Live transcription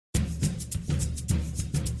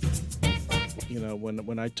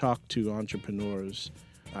when I talk to entrepreneurs,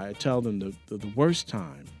 I tell them the worst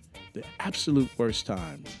time, the absolute worst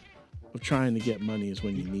time of trying to get money is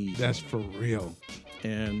when you need That's it. for real.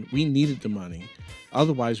 And we needed the money.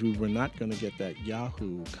 Otherwise, we were not going to get that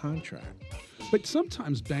Yahoo contract. But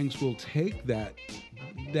sometimes banks will take that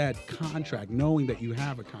contract knowing that you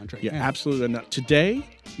have a contract. You're absolutely not. Today,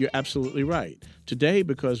 you're absolutely right. Today,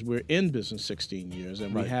 because we're in business 16 years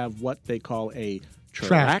and we have what they call a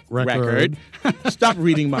track record. Stop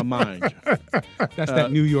reading my mind. That's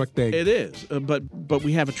that New York thing. It is. But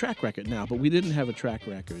we have a track record now, but we didn't have a track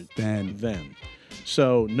record then.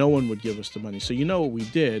 So no one would give us the money. So you know what we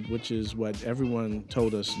did, which is what everyone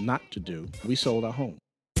told us not to do. We sold our home.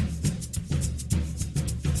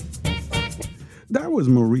 That was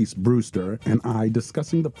Maurice Brewster and I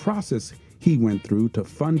discussing the process he went through to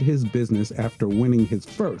fund his business after winning his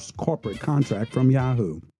first corporate contract from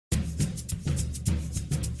Yahoo.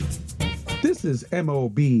 This is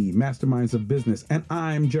MOB, Masterminds of Business, and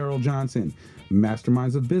I'm Gerald Johnson.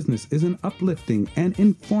 Masterminds of Business is an uplifting and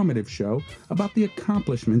informative show about the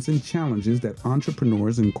accomplishments and challenges that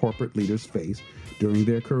entrepreneurs and corporate leaders face during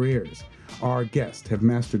their careers. Our guests have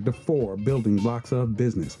mastered the 4 building blocks of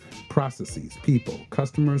business: processes, people,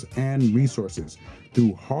 customers, and resources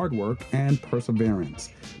through hard work and perseverance.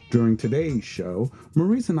 During today's show,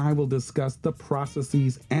 Maurice and I will discuss the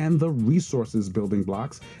processes and the resources building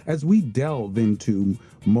blocks as we delve into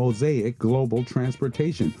Mosaic Global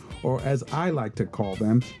Transportation, or as I like to call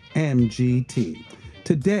them, MGT.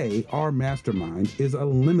 Today, our mastermind is a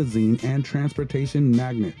limousine and transportation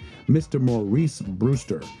magnate, Mr. Maurice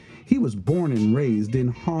Brewster. He was born and raised in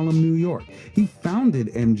Harlem, New York. He founded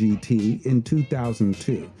MGT in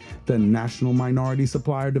 2002. The National Minority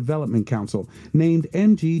Supplier Development Council named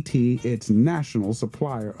MGT its National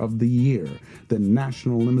Supplier of the Year. The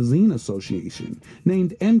National Limousine Association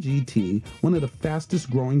named MGT one of the fastest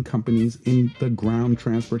growing companies in the ground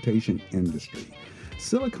transportation industry.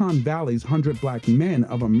 Silicon Valley's 100 Black Men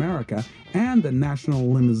of America and the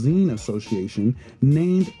National Limousine Association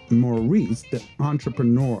named Maurice the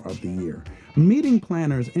Entrepreneur of the Year. Meeting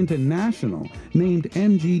Planners International named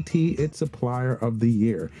MGT its Supplier of the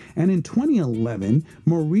Year. And in 2011,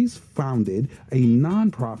 Maurice founded a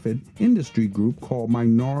nonprofit industry group called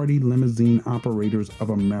Minority Limousine Operators of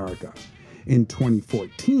America. In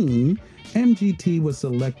 2014, MGT was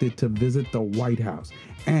selected to visit the White House,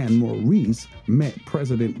 and Maurice met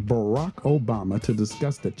President Barack Obama to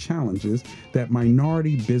discuss the challenges that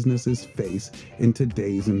minority businesses face in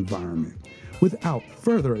today's environment. Without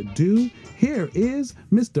further ado, here is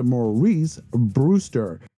Mr. Maurice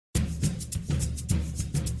Brewster.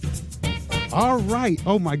 All right.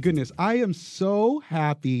 Oh, my goodness. I am so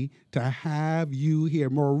happy to have you here.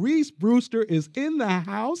 Maurice Brewster is in the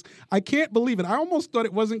house. I can't believe it. I almost thought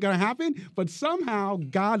it wasn't going to happen, but somehow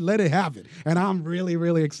God let it happen. And I'm really,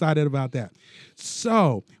 really excited about that.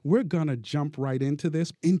 So we're going to jump right into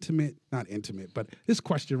this not intimate, but this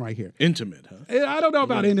question right here. Intimate, huh? I don't know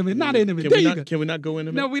about intimate. Not intimate. Can we not go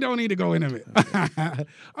intimate? No, we don't need to go intimate.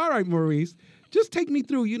 All right, Maurice. Just take me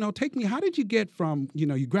through, how did you get from,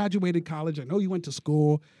 you graduated college. I know you went to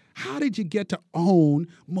school. How did you get to own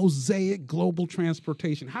Mosaic Global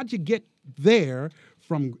Transportation? How'd you get there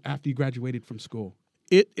from after you graduated from school?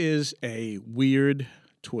 It is a weird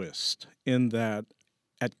twist in that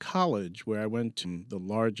at college, where I went to the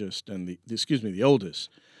largest and the oldest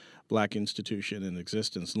Black institution in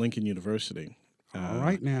existence, Lincoln University. All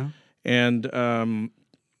right now. And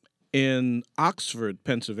in Oxford,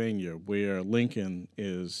 Pennsylvania, where Lincoln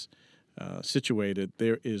is situated,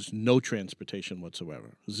 there is no transportation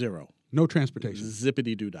whatsoever. Zero. No transportation.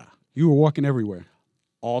 Zippity-doo-dah. You were walking everywhere.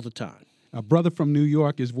 All the time. A brother from New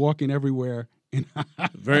York is walking everywhere.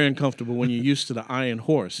 Very uncomfortable when you're used to the Iron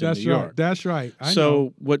Horse in New York. That's right. I know.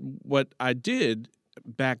 So what I did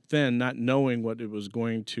back then, not knowing what it was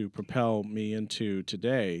going to propel me into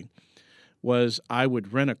today, was I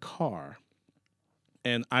would rent a car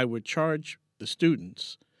and I would charge the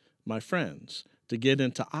students, my friends, to get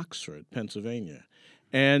into Oxford, Pennsylvania.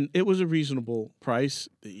 And it was a reasonable price.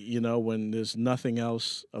 When there's nothing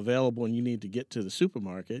else available and you need to get to the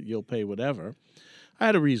supermarket, you'll pay whatever. I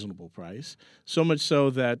had a reasonable price, so much so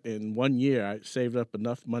that in 1 year I saved up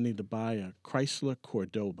enough money to buy a Chrysler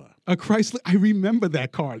Cordoba. A Chrysler, I remember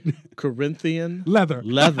that car. Corinthian. Leather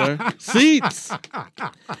seats.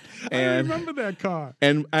 I remember that car.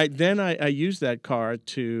 And I used that car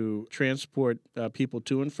to transport people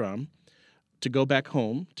to and from, to go back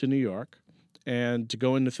home to New York, and to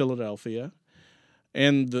go into Philadelphia,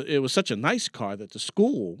 And it was such a nice car that the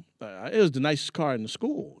school, it was the nicest car in the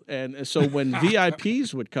school. And so when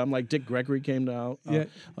VIPs would come, like Dick Gregory came to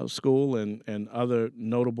our school and other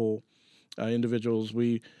notable individuals,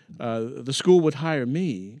 the school would hire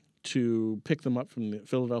me to pick them up from the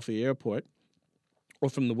Philadelphia airport or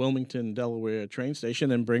from the Wilmington, Delaware train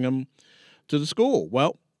station and bring them to the school.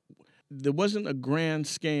 Well, there wasn't a grand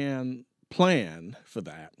plan for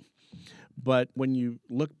that. But when you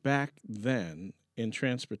look back then in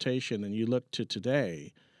transportation and you look to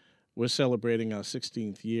today, we're celebrating our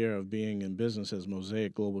 16th year of being in business as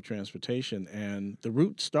Mosaic Global Transportation, and the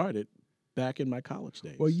route started back in my college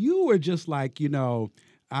days. Well, you were just like,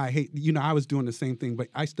 I was doing the same thing, but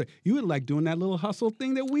you were like doing that little hustle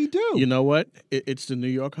thing that we do. You know what? It's the New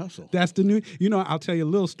York hustle. That's the new, I'll tell you a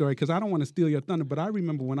little story because I don't want to steal your thunder, but I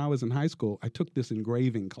remember when I was in high school, I took this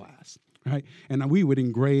engraving class, right? And we would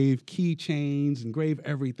engrave keychains, engrave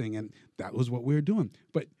everything, and that was what we were doing.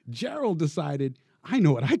 But Gerald decided, I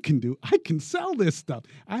know what I can do. I can sell this stuff.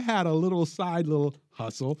 I had a little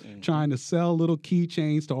hustle trying to sell little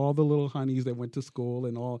keychains to all the little honeys that went to school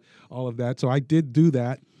and all of that. So I did do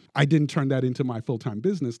that. I didn't turn that into my full-time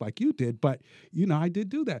business like you did, but, I did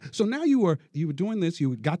do that. So now you were doing this.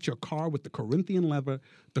 You got your car with the Corinthian leather,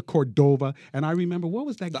 the Cordova, and I remember, what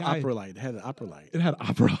was that guy? The opera light. It had an opera light. It had an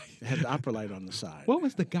opera light. It had the opera light on the side. What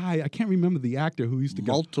was the guy? I can't remember the actor who used to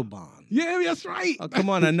go. Multibon. Yeah, that's right. Oh, come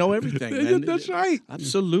on, I know everything, man. That's right.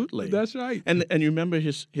 Absolutely. That's right. And you remember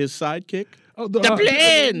his sidekick? Oh, the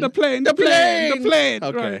plane. The plane.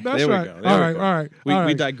 Okay, Right, that's there we right. go. All right.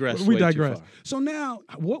 We digress. We way too digress. far. So now,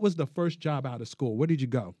 what was the first job out of school? Where did you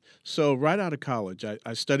go? So right out of college,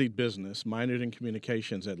 I studied business, minored in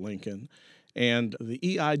communications at Lincoln, and the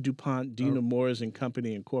E.I. DuPont, Dina Moores and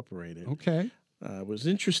Company Incorporated. Okay. Was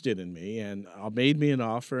interested in me and made me an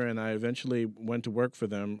offer, and I eventually went to work for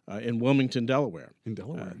them in Wilmington, Delaware. In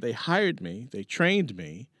Delaware. They hired me, they trained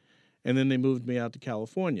me, and then they moved me out to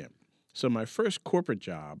California. So my first corporate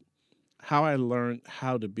job, how I learned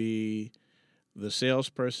how to be the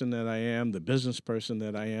salesperson that I am, the business person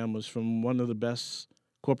that I am, was from one of the best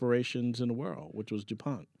corporations in the world, which was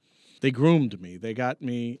DuPont. They groomed me. They got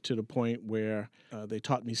me to the point where they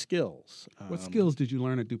taught me skills. What skills did you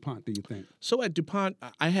learn at DuPont, do you think? So at DuPont,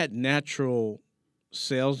 I had natural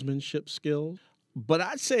salesmanship skills, but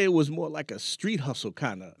I'd say it was more like a street hustle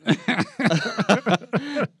kind of.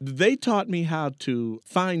 They taught me how to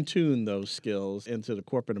fine-tune those skills into the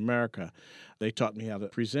corporate America. They taught me how to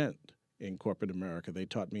present in corporate America. They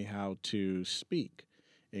taught me how to speak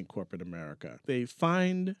in corporate America. They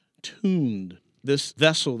fine-tuned this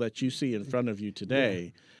vessel that you see in front of you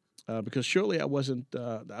today, because surely I wasn't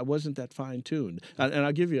that fine-tuned. And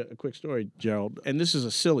I'll give you a quick story, Gerald, and this is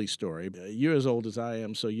a silly story. You're as old as I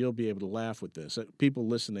am, so you'll be able to laugh with this. People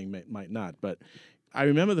listening might not, but I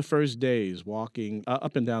remember the first days walking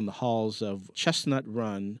up and down the halls of Chestnut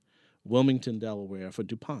Run, Wilmington, Delaware, for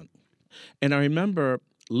DuPont. And I remember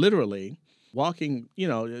literally walking,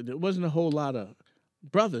 there wasn't a whole lot of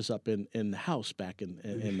brothers up in the house back in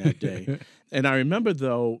that day. And I remember,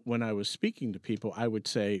 though, when I was speaking to people, I would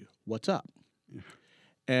say, "What's up?"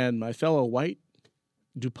 And my fellow white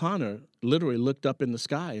DuPonter literally looked up in the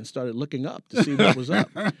sky and started looking up to see what was up.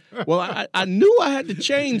 Well, I knew I had to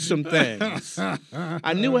change some things.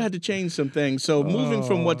 So moving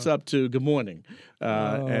from what's up to good morning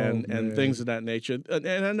and things of that nature.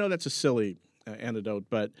 And I know that's a silly anecdote,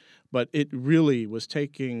 but it really was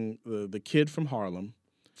taking the kid from Harlem,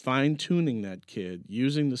 fine-tuning that kid,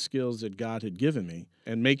 using the skills that God had given me,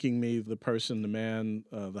 and making me the person, the man,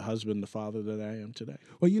 the husband, the father that I am today.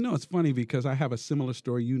 Well, it's funny because I have a similar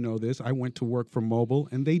story. You know this. I went to work for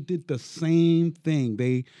Mobil, and they did the same thing.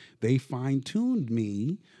 They fine-tuned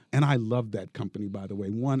me, and I loved that company, by the way.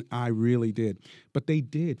 I really did. But they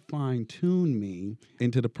did fine-tune me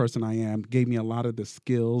into the person I am, gave me a lot of the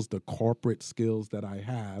skills, the corporate skills that I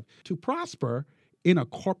have to prosper in a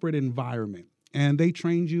corporate environment. And they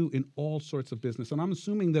trained you in all sorts of business. And I'm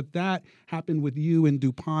assuming that happened with you in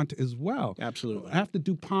DuPont as well. Absolutely. After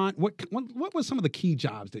DuPont, what were some of the key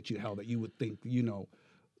jobs that you held that you would think,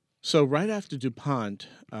 So right after DuPont,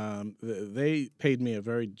 they paid me a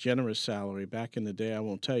very generous salary. Back in the day, I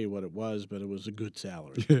won't tell you what it was, but it was a good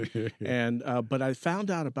salary. But I found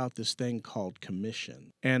out about this thing called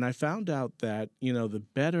commission. And I found out that, the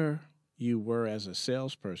better you were as a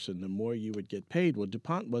salesperson, the more you would get paid. Well,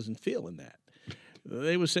 DuPont wasn't feeling that.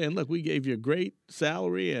 They were saying, look, we gave you a great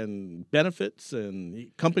salary and benefits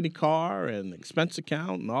and company car and expense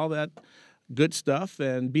account and all that good stuff,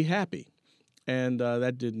 and be happy. And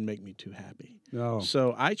that didn't make me too happy. No.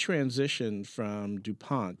 So I transitioned from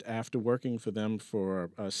DuPont after working for them for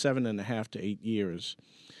 7.5 to 8 years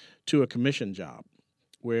to a commission job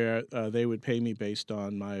where they would pay me based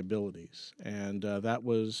on my abilities. And that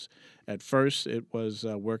was, at first, it was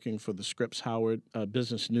working for the Scripps Howard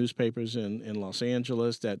business newspapers in Los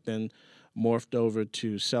Angeles that then morphed over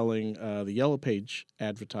to selling the Yellow Page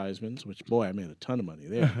advertisements, which, boy, I made a ton of money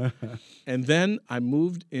there. And then I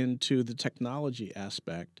moved into the technology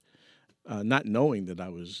aspect, not knowing that I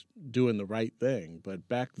was doing the right thing. But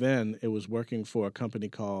back then, it was working for a company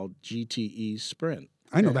called GTE Sprint.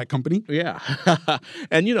 I know that company. Yeah.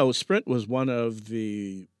 And, Sprint was one of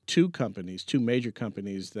the two major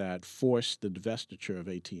companies that forced the divestiture of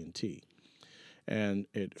AT&T. And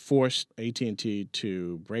it forced AT&T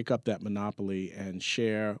to break up that monopoly and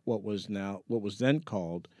share what was then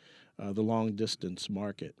called the long-distance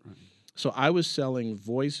market. Right. So I was selling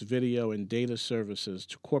voice, video, and data services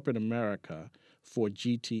to corporate America for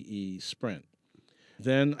GTE Sprint.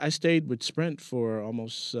 Then I stayed with Sprint for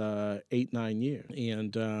almost 8-9 years,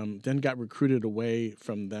 and then got recruited away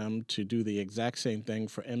from them to do the exact same thing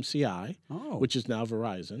for MCI, which is now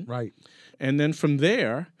Verizon. Right. And then from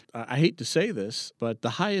there, I hate to say this, but the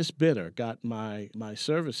highest bidder got my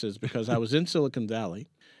services because I was in Silicon Valley,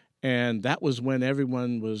 and that was when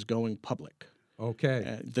everyone was going public.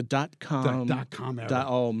 Okay. The .com. .com era.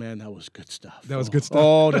 Oh, man, that was good stuff. That was good stuff.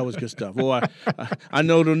 Oh, that was good stuff. Oh, I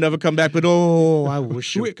know it'll never come back, but I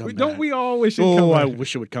wish it would come back. Don't we all wish it would come back? I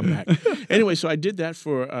wish it would come back. Anyway, so I did that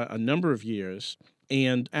for a number of years,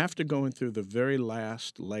 and after going through the very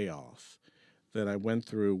last layoff that I went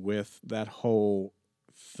through with that whole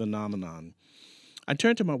phenomenon, I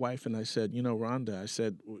turned to my wife and I said, Rhonda, I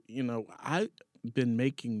said, I've been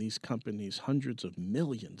making these companies hundreds of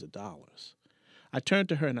millions of dollars. I turned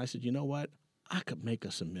to her and I said, you know what? I could make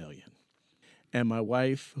us $1 million. And my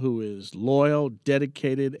wife, who is loyal,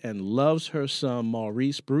 dedicated, and loves her son,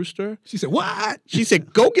 Maurice Brewster. She said, what? She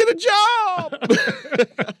said, go get a job.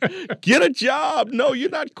 Get a job. No, you're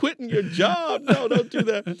not quitting your job. No, don't do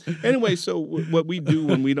that. Anyway, so what we do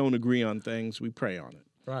when we don't agree on things, we pray on it.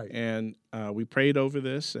 Right. And we prayed over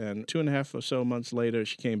this, and 2.5 or so months later,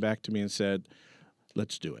 she came back to me and said,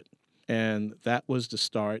 let's do it. And that was the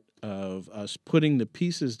start of us putting the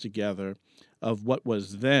pieces together of what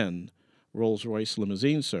was then Rolls-Royce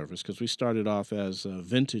Limousine Service, because we started off as a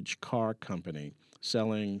vintage car company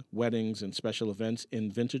selling weddings and special events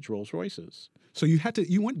in vintage Rolls-Royces. So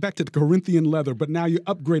you went back to the Corinthian leather, but now you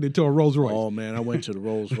upgraded to a Rolls-Royce. Oh man, I went to the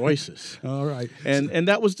Rolls-Royces. All right. And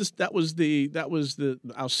that was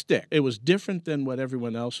our stick. It was different than what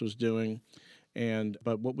everyone else was doing.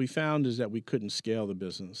 But what we found is that we couldn't scale the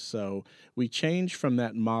business. So we changed from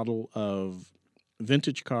that model of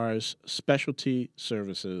vintage cars, specialty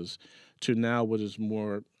services, to now what is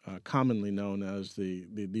more commonly known as the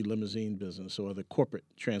limousine business or the corporate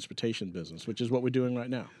transportation business, which is what we're doing right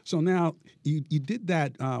now. So now you did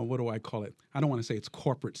that, what do I call it? I don't want to say it's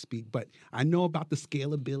corporate speak, but I know about the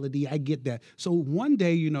scalability. I get that. So one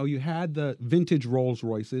day, you had the vintage Rolls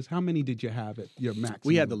Royces. How many did you have at your maximum?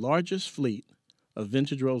 We had the largest fleet of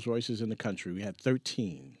vintage Rolls Royces in the country. We had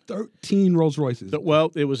 13. 13 Rolls Royces.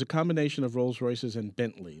 Well, it was a combination of Rolls Royces and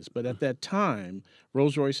Bentleys. But at that time,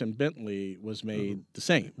 Rolls Royce and Bentley was made the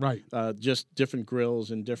same. Right. Just different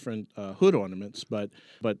grills and different hood ornaments, but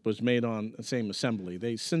was made on the same assembly.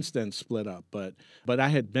 They since then split up. But I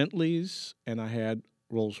had Bentleys and I had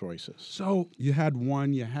Rolls Royces. So you had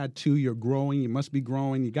 1, you had 2, you're growing, you must be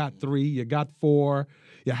growing, you got 3, you got 4,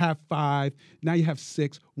 you have 5, now you have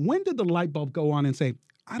 6. When did the light bulb go on and say,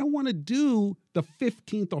 I don't want to do the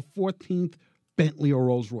 15th or 14th Bentley or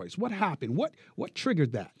Rolls Royce? What happened? What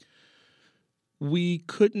triggered that? We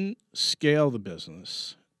couldn't scale the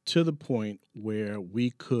business to the point where we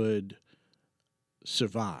could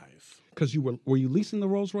survive. Because were you leasing the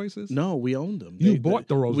Rolls Royces? No, we owned them. You bought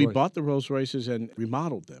the Rolls Royces? We bought the Rolls Royces and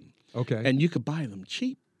remodeled them. Okay. And you could buy them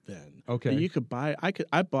cheap then. Okay. And you could buy.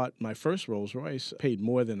 I bought my first Rolls Royce. Paid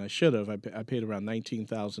more than I should have. I paid around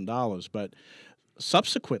 $19,000. But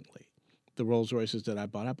subsequently, the Rolls Royces that I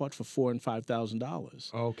bought for $4,000 and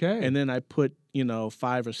 $5,000. Okay. And then I put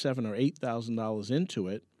 $5,000 or $7,000 or $8,000 into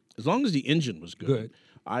it. As long as the engine was good.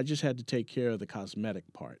 I just had to take care of the cosmetic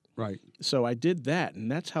part. Right. So I did that,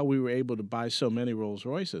 and that's how we were able to buy so many Rolls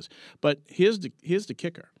Royces. But here's the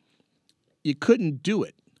kicker: you couldn't do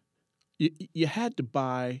it. You had to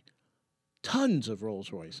buy tons of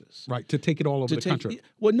Rolls Royces. Right, to take it all over the country.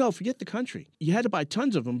 Well, no, forget the country. You had to buy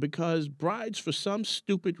tons of them because brides, for some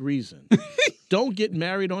stupid reason, don't get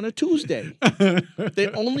married on a Tuesday. They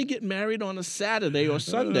only get married on a Saturday or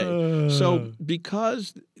Sunday. So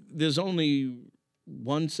because there's only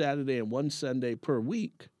one Saturday and one Sunday per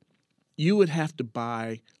week, you would have to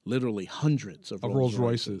buy literally hundreds of Rolls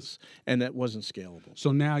Royces, and that wasn't scalable.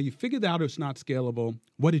 So now you figured out it's not scalable.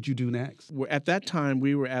 What did you do next? At that time,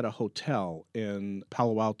 we were at a hotel in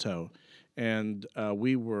Palo Alto, and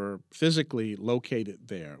we were physically located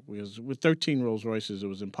there. Because with 13 Rolls Royces, it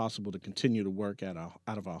was impossible to continue to work out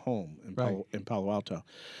of our home in Palo Alto.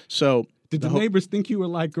 So did the neighbors think you were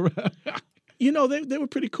like... You know, they were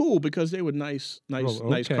pretty cool because they were nice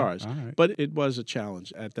cars. Right. But it was a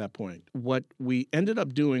challenge at that point. What we ended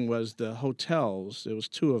up doing was the hotels, there was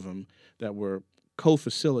two of them that were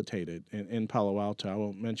co-facilitated in Palo Alto. I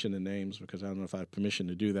won't mention the names because I don't know if I have permission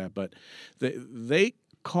to do that. But they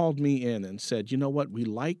called me in and said, you know what, we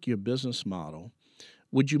like your business model.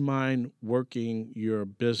 Would you mind working your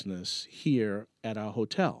business here at our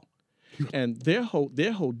hotel? And their whole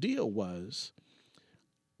deal was,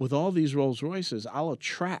 with all these Rolls Royces, I'll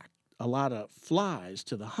attract a lot of flies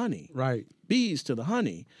to the honey, right? Bees to the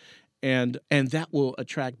honey, and that will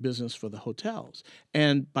attract business for the hotels.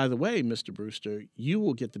 And by the way, Mr. Brewster, you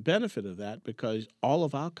will get the benefit of that because all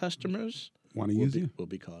of our customers want to use you. Will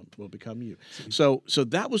become you. So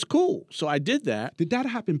that was cool. So I did that. Did that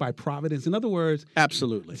happen by providence? In other words,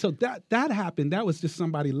 absolutely. So that happened. That was just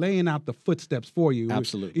somebody laying out the footsteps for you.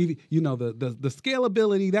 Absolutely. You know, the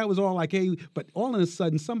scalability, that was all like, hey, but all of a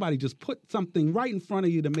sudden somebody just put something right in front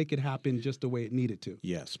of you to make it happen just the way it needed to.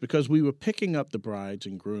 Yes, because we were picking up the brides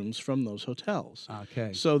and grooms from those hotels.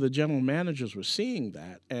 Okay. So the general managers were seeing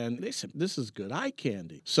that, and they said, this is good eye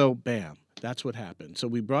candy. So bam. That's what happened. So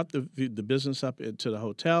we brought the business up into the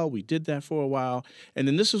hotel. We did that for a while. And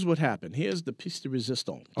then this is what happened. Here's the piece de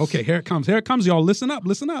resistance. Okay, here it comes. Here it comes, y'all. Listen up.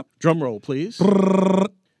 Listen up. Drum roll, please. The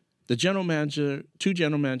two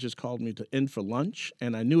general managers called me in for lunch,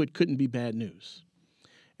 and I knew it couldn't be bad news.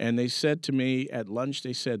 And they said to me at lunch,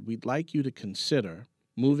 they said, we'd like you to consider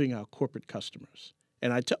moving our corporate customers.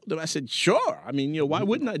 And I told them, I said, sure. I mean, why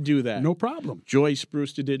wouldn't I do that? No problem. Joyce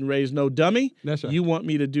Brewster didn't raise no dummy. That's right. You want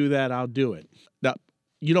me to do that, I'll do it. Now,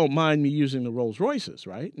 you don't mind me using the Rolls Royces,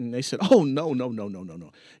 right? And they said, oh, no.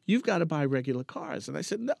 You've got to buy regular cars. And I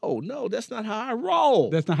said, no, that's not how I roll.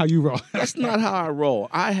 That's not how you roll. That's not how I roll.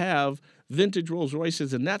 I have vintage Rolls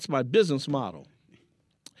Royces, and that's my business model.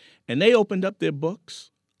 And they opened up their books,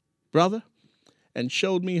 brother, and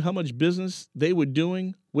showed me how much business they were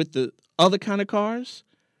doing with the other kind of cars,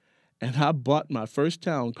 and I bought my first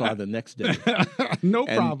town car the next day. No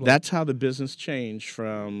and problem. That's how the business changed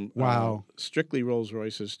from wow. Strictly Rolls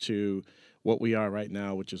Royces to what we are right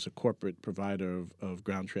now, which is a corporate provider of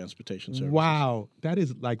ground transportation services. Wow. That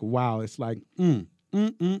is like, wow. It's like,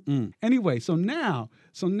 Anyway, so now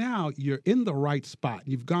you're in the right spot.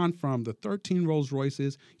 You've gone from the 13 Rolls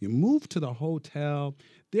Royces, you moved to the hotel,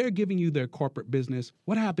 they're giving you their corporate business.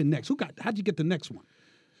 What happened next? How'd you get the next one?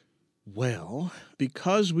 Well,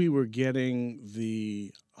 because we were getting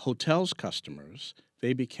the hotel's customers,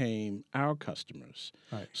 they became our customers.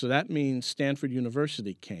 Right. So that means Stanford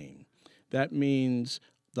University came. That means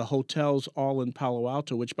the hotels all in Palo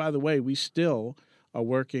Alto, which, by the way, we still are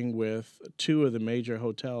working with two of the major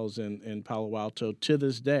hotels in Palo Alto to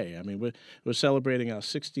this day. I mean, we're celebrating our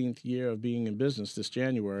 16th year of being in business this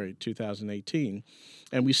January 2018,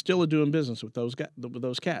 and we still are doing business with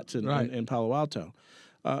those cats in Palo Alto.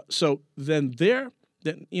 So then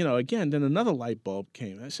another light bulb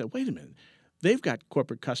came. I said, wait a minute. They've got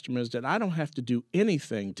corporate customers that I don't have to do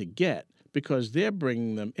anything to get because they're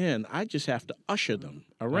bringing them in. I just have to usher them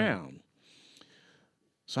around. Right.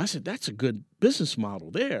 So I said, that's a good business model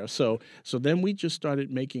there. So then we just started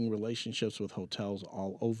making relationships with hotels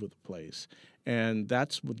all over the place. And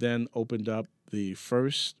that's what then opened up the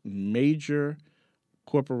first major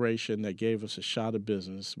corporation that gave us a shot of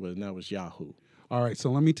business, and that was Yahoo. All right,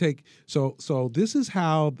 so let me take so this is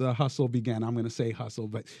how the hustle began. I'm going to say hustle,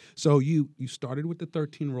 but so you started with the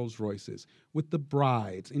 13 Rolls Royces, with the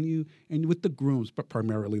brides, and with the grooms, but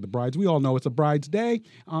primarily the brides. We all know it's a bride's day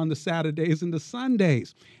on the Saturdays and the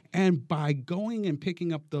Sundays. And by going and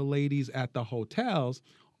picking up the ladies at the hotels,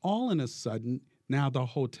 all in a sudden, now the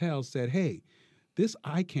hotel said, "Hey, this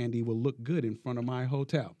eye candy will look good in front of my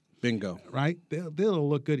hotel." Bingo. Right? They'll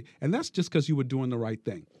look good, and that's just because you were doing the right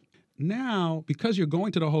thing. Now, because you're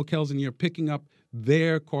going to the hotels and you're picking up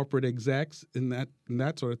their corporate execs and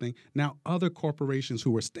that sort of thing, now other corporations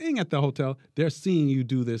who are staying at the hotel, they're seeing you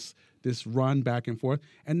do this run back and forth,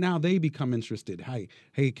 and now they become interested.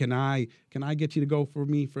 Hey, can I get you to go for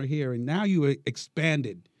me for here? And now you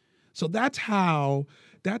expanded. So that's how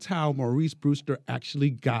Maurice Brewster actually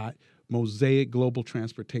got Mosaic Global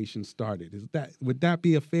Transportation started. Would that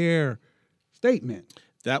be a fair statement?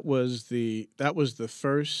 That was the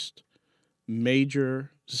first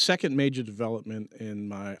second major development in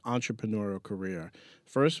my entrepreneurial career.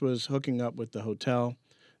 First was hooking up with the hotel.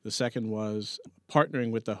 The second was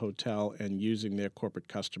partnering with the hotel and using their corporate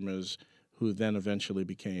customers, who then eventually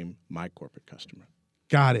became my corporate customer.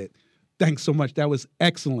 Got it. Thanks so much. That was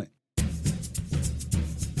excellent.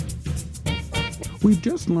 We've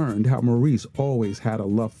just learned how Maurice always had a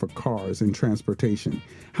love for cars and transportation,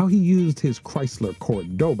 how he used his Chrysler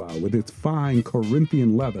Cordoba with its fine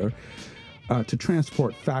Corinthian leather to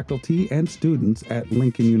transport faculty and students at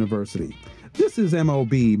Lincoln University. This is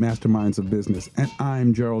MOB, Masterminds of Business, and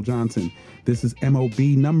I'm Gerald Johnson. This is MOB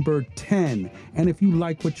number 10. And if you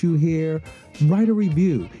like what you hear, write a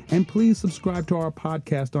review and please subscribe to our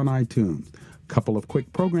podcast on iTunes. Couple of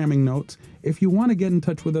quick programming notes. If you want to get in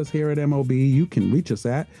touch with us here at MOB, you can reach us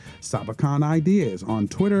at Sabacon Ideas on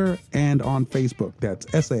Twitter and on Facebook. That's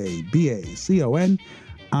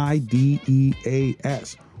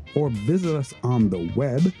SABACONIDEAS. Or visit us on the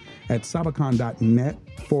web at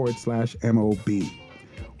sabacon.net/MOB.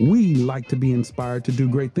 We like to be inspired to do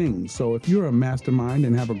great things. So if you're a mastermind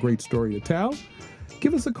and have a great story to tell,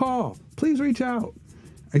 give us a call. Please reach out.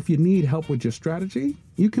 If you need help with your strategy,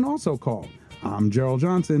 you can also call. I'm Gerald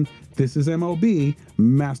Johnson. This is MOB,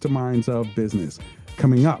 Masterminds of Business.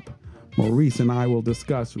 Coming up, Maurice and I will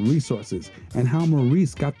discuss resources and how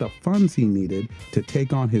Maurice got the funds he needed to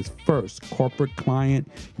take on his first corporate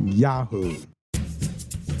client, Yahoo.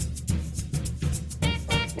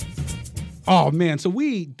 Oh man, so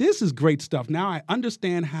this is great stuff. Now I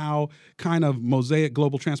understand how kind of Mosaic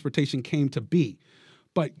Global Transportation came to be.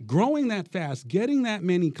 But growing that fast, getting that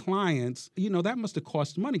many clients, that must have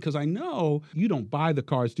cost money, because I know you don't buy the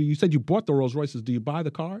cars. You said you bought the Rolls Royces. Do you buy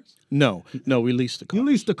the cars? No, we leased the cars. You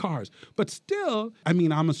leased the cars. But still,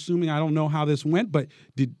 I'm assuming, I don't know how this went, but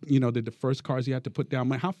did the first cars you had to put down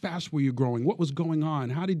money? How fast were you growing? What was going on?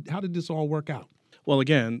 How did this all work out? Well,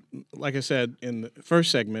 again, like I said in the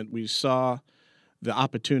first segment, we saw the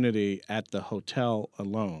opportunity at the hotel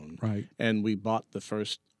alone. Right. And we bought the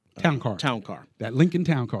first Town car. That Lincoln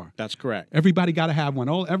Town Car. That's correct. Everybody got to have one.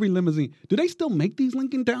 Every limousine. Do they still make these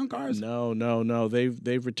Lincoln Town Cars? No.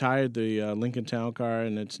 They've retired the Lincoln Town Car,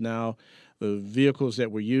 and it's now the vehicles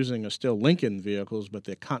that we're using are still Lincoln vehicles, but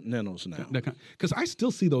they're Continentals now. Because I still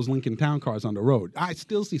see those Lincoln Town Cars on the road. I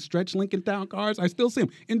still see stretch Lincoln Town Cars. I still see them.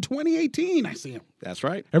 In 2018, I see them. That's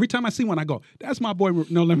right. Every time I see one, I go, that's my boy.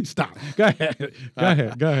 No, let me stop. Go ahead.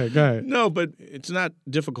 Go ahead. No, but it's not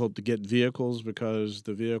difficult to get vehicles because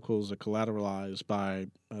the vehicles are collateralized by,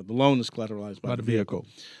 the loan is collateralized by the vehicle.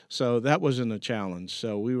 So that wasn't a challenge.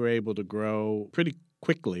 So we were able to grow pretty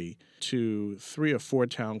quickly to 3 or 4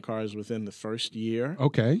 town cars within the first year.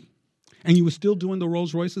 Okay. And you were still doing the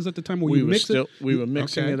Rolls Royces at the time? We were mixing it up. We were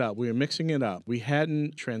mixing it up. We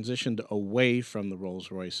hadn't transitioned away from the Rolls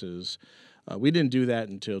Royces. We didn't do that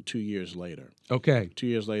until 2 years later. Okay. 2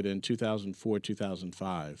 years later in 2004,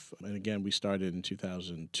 2005. And again, we started in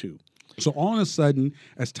 2002. So all of a sudden,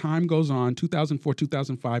 as time goes on, 2004,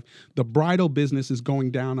 2005, the bridal business is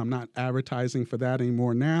going down. I'm not advertising for that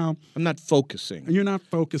anymore now. I'm not focusing. You're not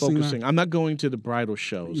focusing. I'm not going to the bridal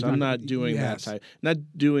shows. I'm not doing that type. Not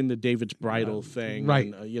doing the David's Bridal thing.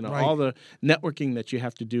 Right. And, all the networking that you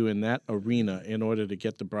have to do in that arena in order to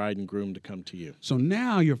get the bride and groom to come to you. So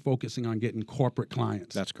now you're focusing on getting corporate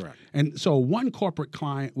clients. That's correct. And so one corporate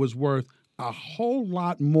client was worth a whole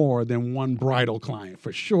lot more than one bridal client,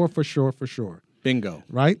 for sure. Bingo.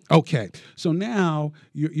 Right? Okay. So now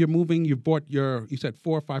you're moving, you said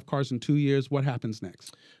 4 or 5 cars in 2 years. What happens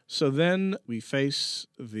next? So then we face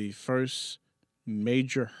the first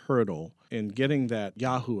major hurdle in getting that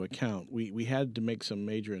Yahoo account. We had to make some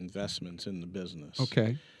major investments in the business.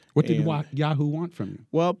 Okay. What did Yahoo want from you?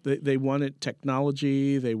 Well, they wanted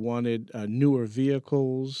technology. They wanted newer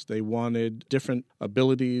vehicles. They wanted different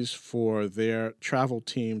abilities for their travel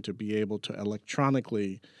team to be able to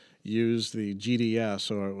electronically use the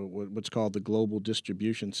GDS, or what's called the Global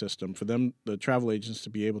Distribution System, for them, the travel agents, to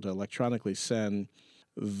be able to electronically send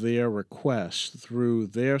their requests through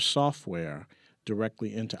their software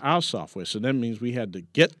directly into our software. So that means we had to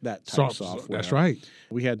get that type of software. That's right.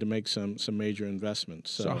 We had to make some major investments.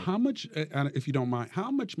 So how much, if you don't mind, how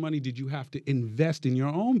much money did you have to invest in your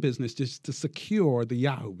own business just to secure the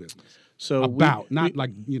Yahoo business? So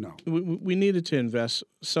we needed to invest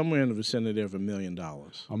somewhere in the vicinity of $1 million.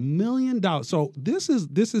 $1 million. So this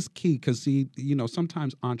is key, because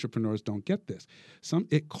sometimes entrepreneurs don't get this.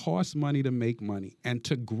 It costs money to make money, and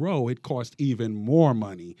to grow it costs even more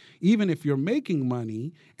money. Even if you're making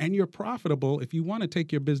money and you're profitable, if you want to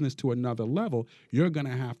take your business to another level, you're going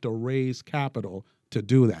to have to raise capital to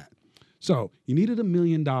do that. So you needed $1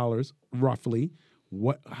 million roughly.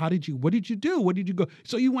 what did you do? What did you go?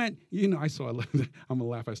 So you went, I saw, I'm going to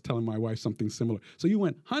laugh. I was telling my wife something similar. So you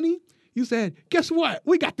went, honey, you said, guess what?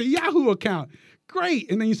 We got the Yahoo account.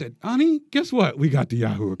 Great. And then you said, honey, guess what? We got the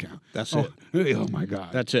Yahoo account. That's it. Oh my God.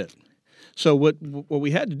 That's it. So what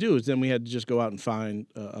we had to do is then we had to just go out and find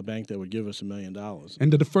a bank that would give us $1 million. And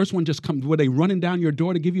did the first one just come? Were they running down your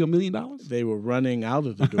door to give you $1 million? They were running out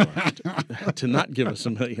of the door to not give us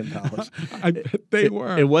 $1 million. I bet they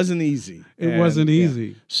were. It wasn't easy. It wasn't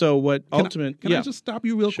easy. So what Can I just stop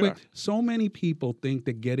you real Sure. quick? So many people think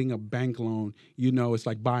that getting a bank loan, it's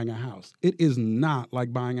like buying a house. It is not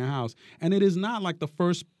like buying a house. And it is not like the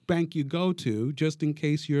first bank you go to, just in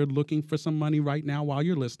case you're looking for some money right now while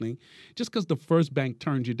you're listening. Just because the first bank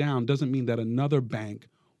turns you down doesn't mean that another bank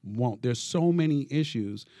won't. There's so many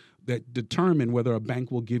issues that determine whether a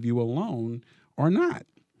bank will give you a loan or not.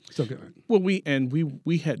 So good. Well,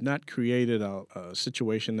 we had not created a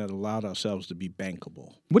situation that allowed ourselves to be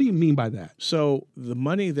bankable. What do you mean by that? So the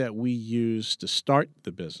money that we used to start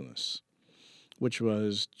the business, which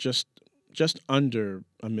was just under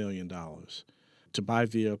 $1 million, to buy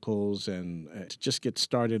vehicles and to just get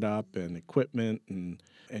started up, and equipment and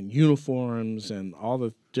uniforms and all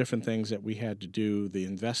the different things that we had to do, the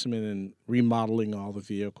investment in remodeling all the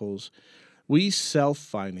vehicles, we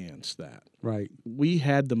self-financed that. Right. We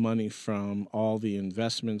had the money from all the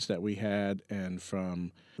investments that we had and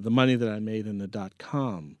from the money that I made in the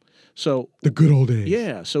 .com. So the good old days.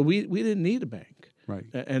 Yeah. So we didn't need a bank. Right.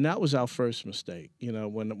 And that was our first mistake.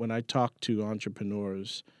 When I talk to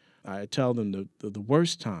entrepreneurs, I tell them the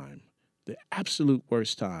worst time, the absolute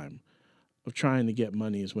worst time of trying to get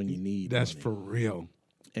money is when you need That's money. for real.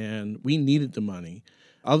 And we needed the money.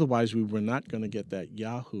 Otherwise, we were not going to get that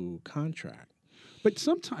Yahoo contract. But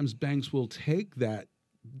sometimes banks will take that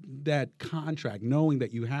contract knowing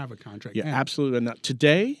that you have a contract. Yeah, absolutely not.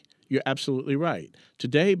 Today, you're absolutely right.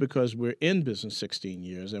 Today, because we're in business 16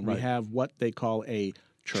 years and Right. we have what they call a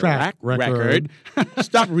Track record.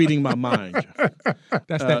 Stop reading my mind.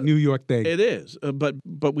 That's that New York thing. It is. But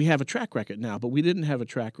we have a track record now, but we didn't have a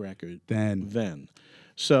track record then.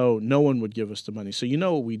 So no one would give us the money. So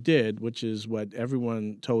what we did, which is what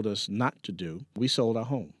everyone told us not to do, we sold our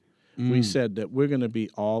home. We said that we're going to be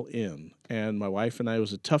all in. And my wife and I, it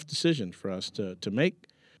was a tough decision for us to make,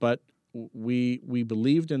 but we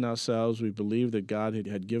believed in ourselves. We believed that God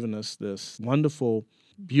had given us this wonderful,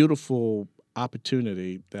 beautiful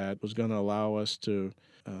opportunity that was going to allow us to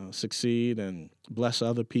succeed and bless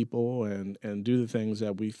other people and do the things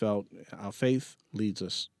that we felt our faith leads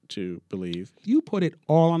us to believe. You put it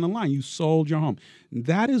all on the line. You sold your home.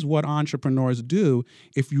 That is what entrepreneurs do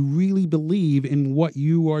if you really believe in what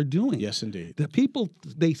you are doing. Yes, indeed. The people,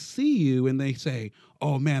 they see you and they say,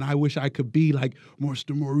 oh, man, I wish I could be like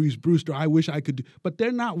Mr. Maurice Brewster. I wish I could do. But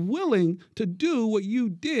they're not willing to do what you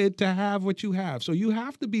did to have what you have. So you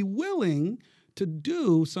have to be willing to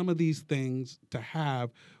do some of these things to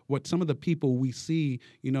have what some of the people we see,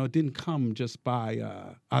 it didn't come just by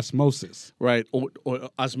osmosis. Right, or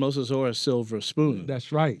osmosis or a silver spoon.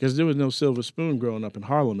 That's right. Because there was no silver spoon growing up in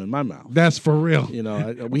Harlem in my mouth. That's for real.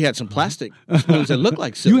 We had some plastic spoons that looked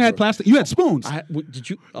like silver. You had plastic. You had spoons. Did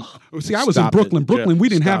you? Oh, see, I was in Brooklyn. Brooklyn, we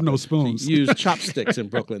didn't have no Stop it. spoons. You used chopsticks in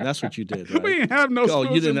Brooklyn. That's what you did, right? We didn't have no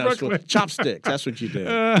spoons you didn't in have Brooklyn. chopsticks. That's what you did.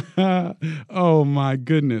 Oh, my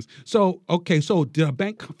goodness. So did a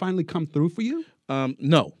bank finally come through for you?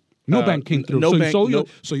 No. No bank came through. No so bank.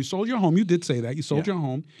 You sold your home. You did say that. You sold your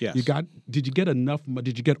home. Yes. Did you get enough?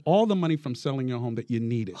 Did you get all the money from selling your home that you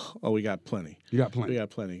needed? Oh, we got plenty. You got plenty. We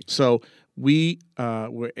got plenty. So we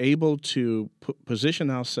were able to position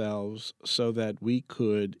ourselves so that we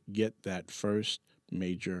could get that first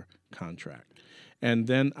major contract. And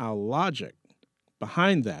then our logic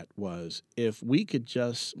behind that was if we could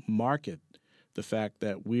just market the fact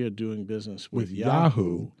that we are doing business with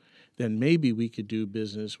Yahoo, then maybe we could do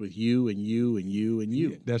business with you and you and you and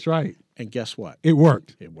you. That's right. And guess what? It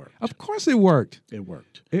worked. It worked. Of course it worked. It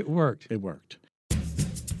worked. It worked. It worked.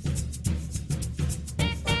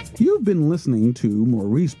 You've been listening to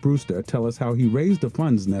Maurice Brewster tell us how he raised the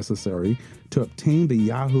funds necessary to obtain the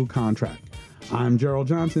Yahoo contract. I'm Gerald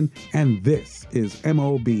Johnson, and this is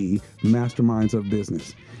MOB, Masterminds of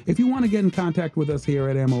Business. If you want to get in contact with us here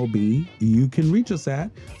at MOB, you can reach us at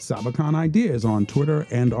Sabacon Ideas on Twitter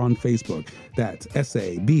and on Facebook. That's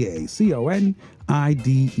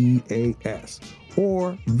SABACONIDEAS.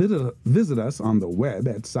 Or visit us on the web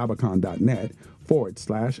at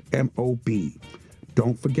sabacon.net/MOB.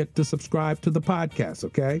 Don't forget to subscribe to the podcast,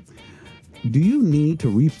 okay? Do you need to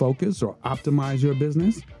refocus or optimize your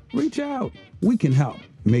business? Reach out. We can help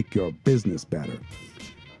make your business better.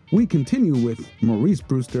 We continue with Maurice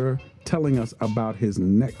Brewster telling us about his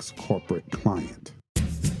next corporate client.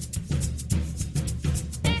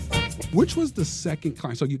 Which was the second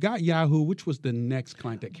client? So you got Yahoo. Which was the next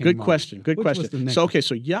client that came Good on? question. Good Which was the question. next So, okay,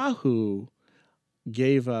 so Yahoo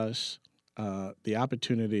gave us the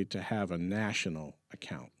opportunity to have a national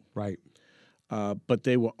account, Right. but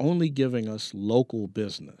they were only giving us local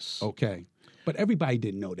business. Okay. But everybody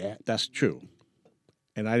didn't know that. That's true.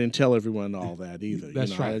 And I didn't tell everyone all that either.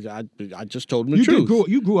 That's right. I just told them the truth.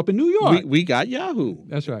 You grew up in New York. We got Yahoo.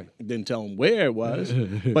 That's right. Didn't tell them where it was.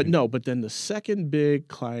 But then the second big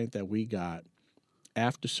client that we got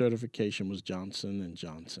after certification was Johnson &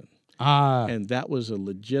 Johnson. And that was a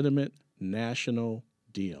legitimate national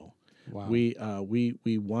deal. Wow. We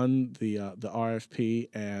won the RFP,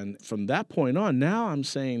 and from that point on, now I'm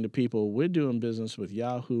saying to people, we're doing business with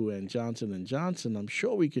Yahoo and Johnson & Johnson. I'm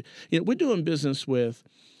sure we could. We're doing business with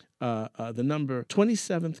the number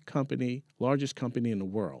 27th company, largest company in the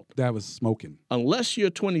world. That was smoking. Unless you're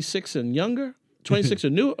 26 and younger, 26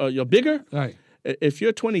 and new, you're bigger. Right. If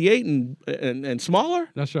you're 28 and smaller,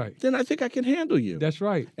 That's right. then I think I can handle you. That's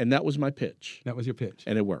right. And that was my pitch, That was your pitch.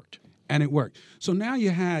 and it worked. And it worked. So now you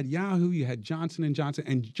had Yahoo, you had Johnson & Johnson,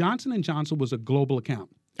 and Johnson & Johnson was a global account.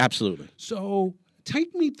 Absolutely. So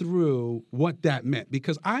take me through what that meant,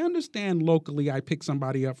 because I understand locally I pick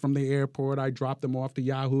somebody up from the airport, I drop them off to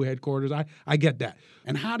Yahoo headquarters. I get that.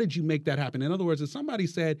 And how did you make that happen? In other words, if somebody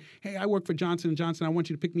said, hey, I work for Johnson & Johnson, I want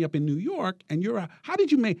you to pick me up in New York, and how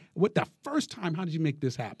did you make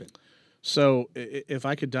this happen? So if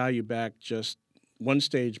I could dial you back just one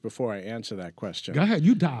stage before I answer that question. Go ahead,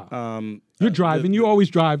 you dial. You're driving. You're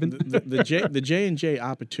always driving. The J&J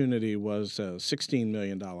opportunity was a $16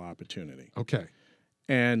 million opportunity. Okay.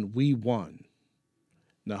 And we won.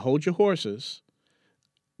 Now hold your horses.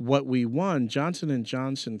 What we won, Johnson &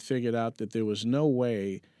 Johnson figured out that there was no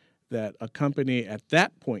way that a company at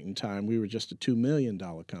that point in time, we were just a $2 million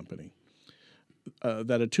company,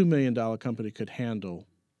 that a $2 million company could handle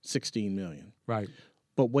 $16 million. Right.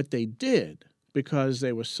 But what they did, because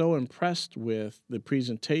they were so impressed with the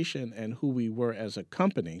presentation and who we were as a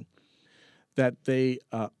company, that they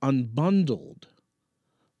unbundled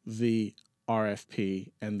the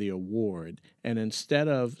RFP and the award. And instead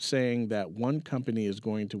of saying that one company is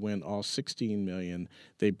going to win all $16 million,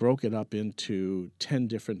 they broke it up into 10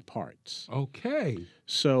 different parts. Okay.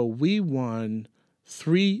 So we won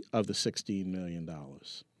 3 of the $16 million.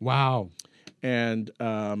 Wow. And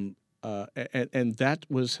that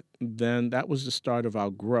was the start of our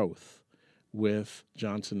growth with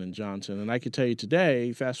Johnson & Johnson. And I can tell you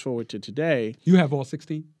today, fast forward to today. You have all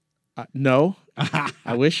 16? No,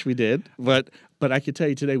 I wish we did, but I can tell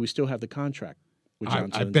you today we still have the contract with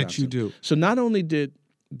Johnson & Johnson. I bet you do. So not only did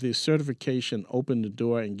the certification open the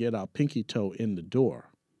door and get our pinky toe in the door,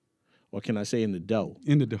 or can I say in the dough?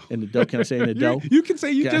 In the dough. In the dough. Can I say in the dough? You can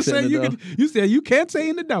say. You Can I just say say. in the You dough? can. You said you can't say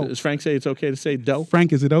in the dough. Does Frank say it's okay to say dough?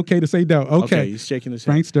 Frank, is it okay to say dough? Okay. He's shaking his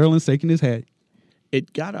head. Frank Sterling shaking his head.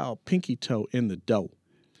 It got our pinky toe in the dough,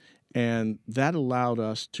 and that allowed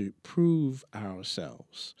us to prove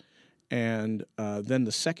ourselves. And then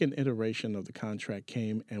the second iteration of the contract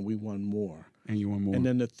came, and we won more. And you won more. And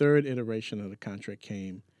then the third iteration of the contract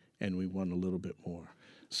came, and we won a little bit more.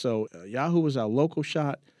 So Yahoo was our local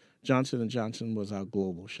shot. Johnson & Johnson was our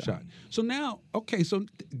global shot. So now, okay, so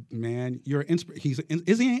man, you're is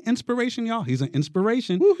he an inspiration, y'all? He's an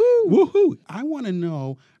inspiration. Woohoo! Woohoo! I want to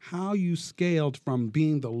know how you scaled from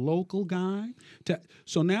being the local guy to,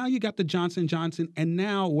 so now you got the Johnson & Johnson, and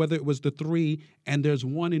now whether it was the 3 and there's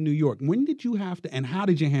one in New York. When did you have to, and how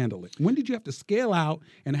did you handle it? When did you have to scale out,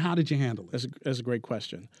 and how did you handle it? That's a great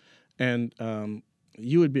question. And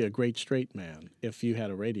you would be a great straight man if you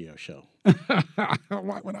had a radio show.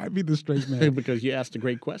 Why would I be the straight man? Because you asked a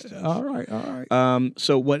great question. All right.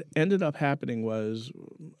 So what ended up happening was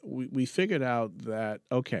we figured out that,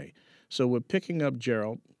 okay, so we're picking up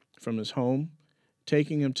Gerald from his home,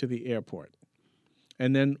 taking him to the airport.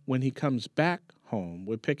 And then when he comes back home,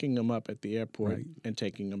 we're picking him up at the airport and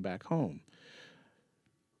taking him back home.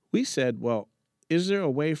 We said, well, is there a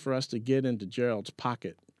way for us to get into Gerald's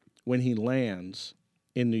pocket when he lands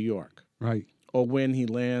in New York? Right. Or when he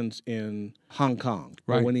lands in Hong Kong,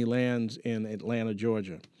 Right. or when he lands in Atlanta,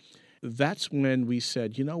 Georgia. That's when we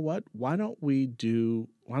said, you know what? Why don't we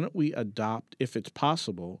adopt, if it's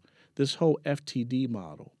possible, this whole FTD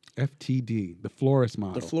model. FTD, the florist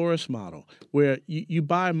model. The florist model, where you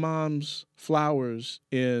buy mom's flowers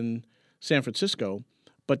in San Francisco,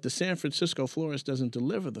 but the San Francisco florist doesn't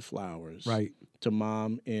deliver the flowers to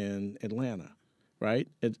mom in Atlanta. Right,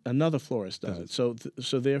 another florist does it.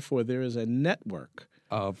 So therefore, there is a network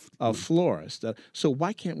of florists. So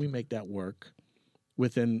why can't we make that work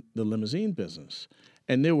within the limousine business.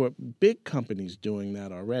 And there were big companies doing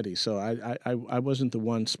that already. So I wasn't the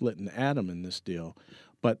one splitting the atom in this deal.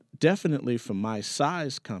 But definitely for my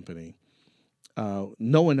size company,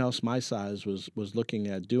 no one else my size was looking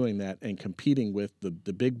at doing that and competing with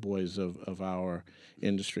the big boys of our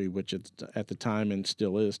industry, which at the time and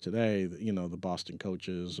still is today, the Boston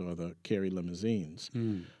Coaches or the Carey Limousines.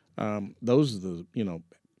 Those are the,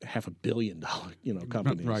 $500 million,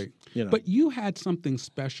 companies. Right. But you had something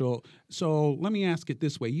special. So let me ask it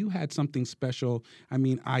this way. You had something special. I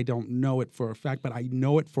mean, I don't know it for a fact, but I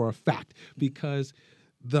know it for a fact because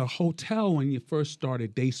the hotel, when you first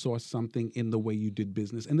started, they saw something in the way you did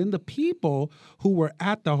business. And then the people who were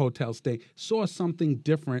at the hotel stay saw something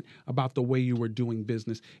different about the way you were doing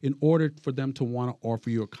business in order for them to want to offer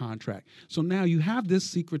you a contract. So now you have this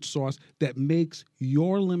secret sauce that makes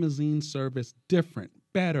your limousine service different,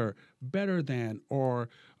 better than, or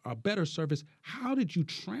a better service. How did you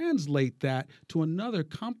translate that to another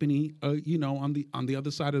company, on the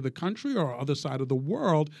other side of the country or other side of the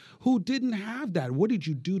world who didn't have that? What did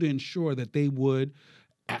you do to ensure that they would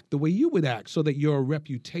act the way you would act so that your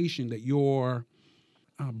reputation, that your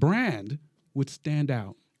brand would stand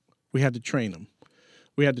out? We had to train them.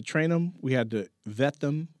 We had to vet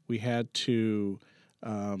them. We had to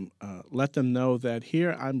let them know that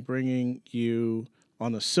here I'm bringing you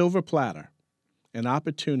on a silver platter an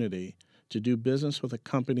opportunity to do business with a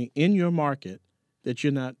company in your market that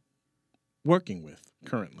you're not working with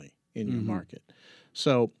currently in your market.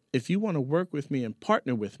 So if you want to work with me and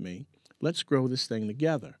partner with me, let's grow this thing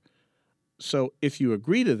together. So if you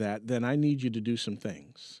agree to that, then I need you to do some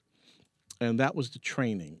things. And that was the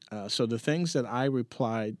training. So the things that I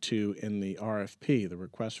replied to in the RFP, the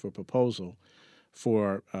request for proposal,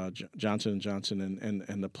 for Johnson & Johnson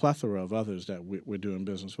and the plethora of others that we're doing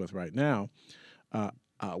business with right now,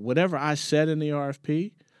 whatever I said in the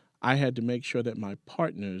RFP, I had to make sure that my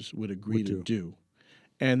partners would agree to do.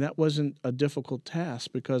 And that wasn't a difficult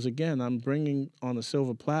task because, again, I'm bringing on a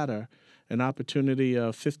silver platter an opportunity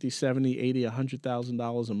of $50, $70, $80,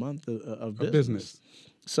 $100,000 a month of business.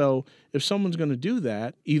 So if someone's going to do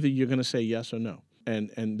that, either you're going to say yes or no.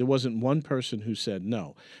 And there wasn't one person who said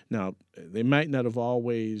no. Now, they might not have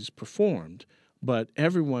always performed, but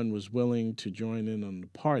everyone was willing to join in on the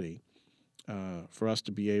party for us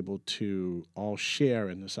to be able to all share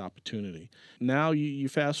in this opportunity. Now you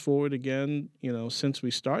fast forward again, since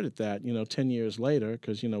we started that, 10 years later,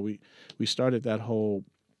 because, we started that whole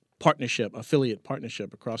affiliate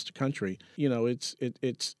partnership across the country.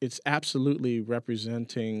 It's absolutely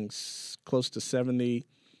representing close to 70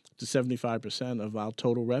 to 75% of our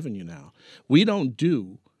total revenue now. We don't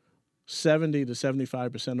do 70 to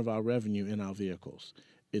 75% of our revenue in our vehicles.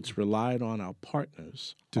 It's relied on our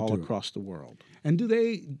partners all across the world. And do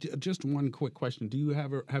they, just one quick question,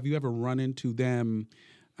 have you ever run into them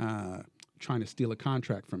trying to steal a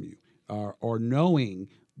contract from you or knowing,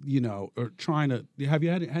 or trying to, have you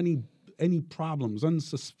had any problems,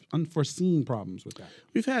 unforeseen problems with that?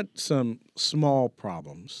 We've had some small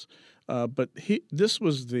problems. But this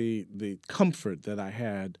was the comfort that I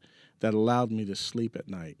had that allowed me to sleep at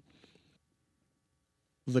night.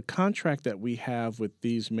 The contract that we have with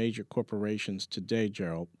these major corporations today,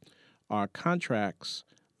 Gerald, are contracts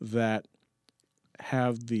that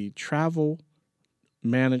have the travel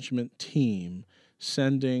management team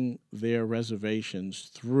sending their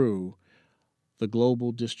reservations through the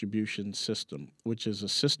global distribution system, which is a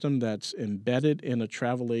system that's embedded in a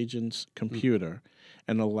travel agent's computer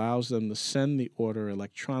and allows them to send the order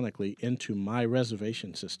electronically into my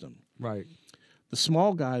reservation system. Right. The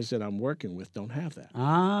small guys that I'm working with don't have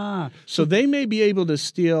that. So they may be able to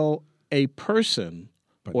steal a person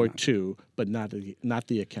or two, but not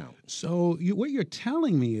the account. So what you're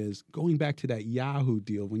telling me is, going back to that Yahoo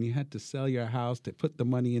deal, when you had to sell your house to put the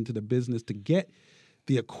money into the business to get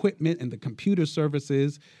the equipment and the computer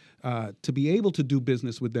services to be able to do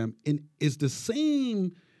business with them, is the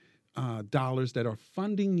same dollars that are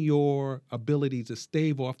funding your ability to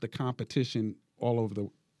stave off the competition all over the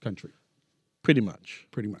country. Pretty much.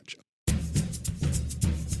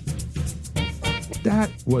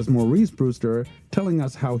 That was Maurice Brewster telling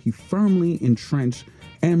us how he firmly entrenched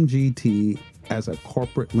MGT as a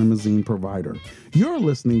corporate limousine provider. You're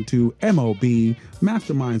listening to MOB,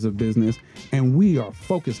 Masterminds of Business, and we are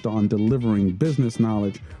focused on delivering business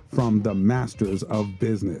knowledge from the masters of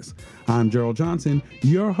business. I'm Gerald Johnson,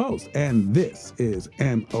 your host, and this is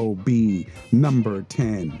MOB number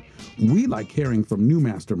 10. We like hearing from new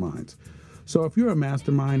masterminds. So if you're a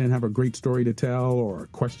mastermind and have a great story to tell or a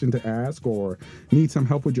question to ask or need some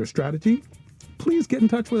help with your strategy, please get in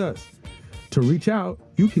touch with us. To reach out,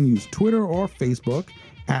 you can use Twitter or Facebook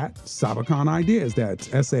at Sabacon Ideas. That's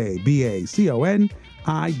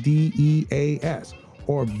SABACONIDEAS.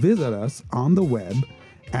 Or visit us on the web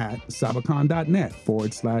at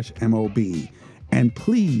sabacon.net/MOB. And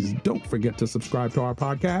please don't forget to subscribe to our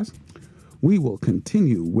podcast. We will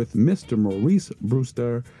continue with Mr. Maurice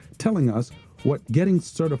Brewster telling us what getting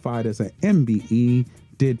certified as an MBE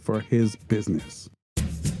did for his business.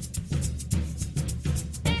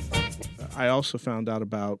 I also found out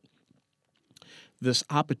about this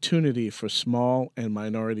opportunity for small and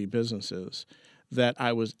minority businesses that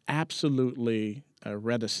I was absolutely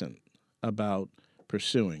reticent about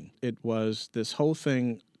pursuing. It was this whole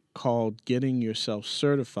thing called getting yourself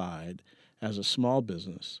certified as a small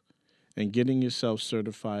business and getting yourself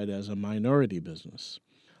certified as a minority business.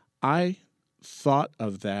 I thought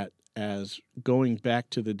of that as going back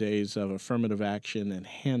to the days of affirmative action and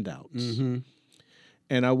handouts. Mm-hmm.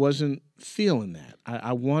 And I wasn't feeling that.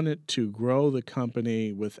 I wanted to grow the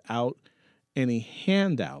company without any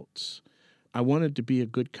handouts. I wanted to be a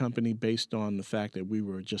good company based on the fact that we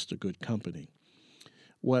were just a good company.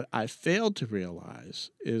 What I failed to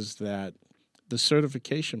realize is that the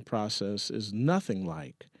certification process is nothing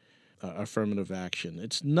like affirmative action.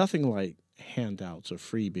 It's nothing like handouts or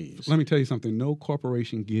freebies. Let me tell you something. No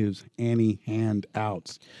corporation gives any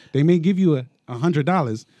handouts. They may give you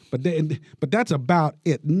 $100, but that's about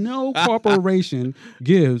it. No corporation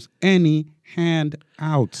gives any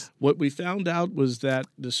handouts. What we found out was that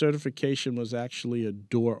the certification was actually a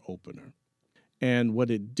door opener. And what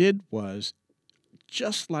it did was,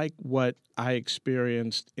 just like what I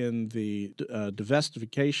experienced in the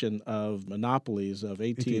divestification of monopolies of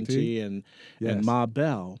AT&T and Ma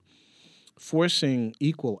Bell, forcing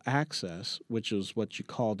equal access, which is what you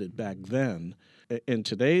called it back then. In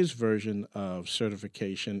today's version of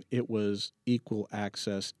certification, it was equal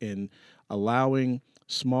access in allowing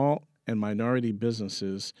small and minority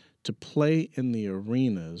businesses to play in the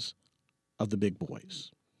arenas of the big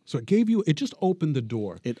boys. So it just opened the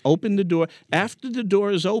door. It opened the door. After the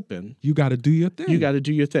door is open, you got to do your thing. You got to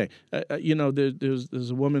do your thing. There's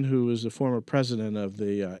a woman who was the former president of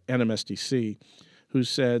the NMSDC who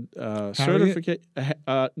said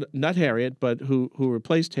not Harriet, but who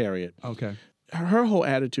replaced Harriet. Okay. Her whole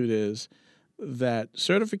attitude is that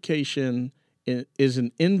certification is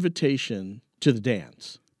an invitation to the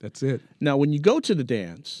dance. That's it. Now, when you go to the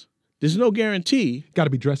dance, there's no guarantee got to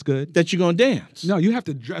be dressed good that you're going to dance. No, you have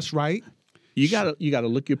to dress right. You got to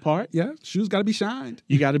look your part. Yeah, shoes got to be shined.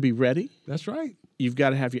 You got to be ready. That's right. You've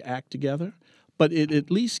got to have your act together. But it at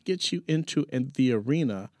least gets you into the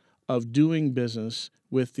arena of doing business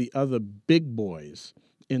with the other big boys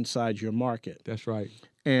inside your market. That's right.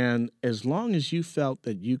 And as long as you felt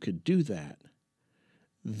that you could do that,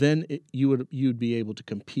 then you'd be able to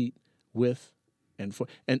compete with and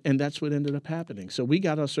that's what ended up happening. So we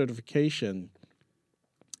got our certification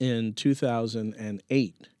in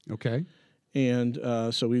 2008. Okay. And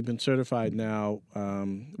so we've been certified now,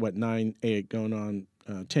 9, 8, going on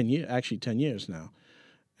 10 years, actually 10 years now.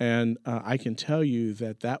 And I can tell you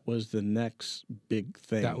that was the next big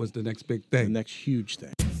thing. That was the next big thing. The next huge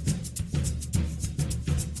thing.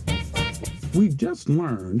 We've just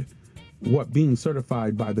learned what being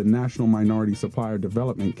certified by the National Minority Supplier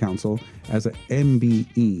Development Council as an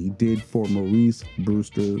MBE did for Maurice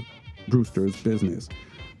Brewster's business,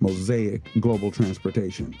 Mosaic Global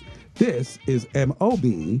Transportation. This is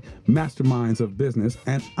MOB, Masterminds of Business,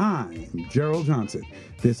 and I'm Gerald Johnson.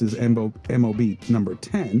 This is MOB number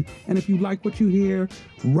 10, and if you like what you hear,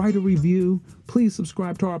 write a review. Please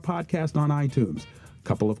subscribe to our podcast on iTunes.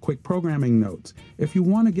 Couple of quick programming notes. If you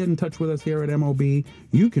want to get in touch with us here at MOB,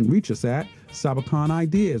 you can reach us at Sabacon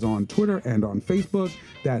Ideas on Twitter and on Facebook.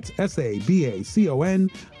 That's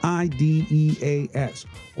SABACONIDEAS.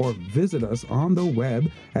 Or visit us on the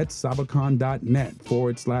web at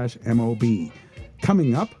sabacon.net/MOB.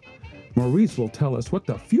 Coming up, Maurice will tell us what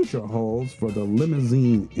the future holds for the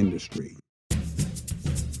limousine industry.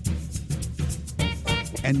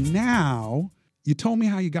 And now, you told me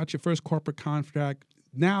how you got your first corporate contract.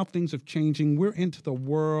 Now things are changing. We're into the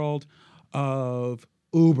world of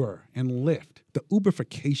Uber and Lyft. The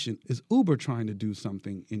Uberification. Is Uber trying to do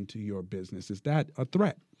something into your business? Is that a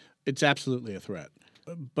threat? It's absolutely a threat.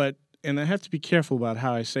 And I have to be careful about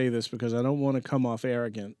how I say this because I don't want to come off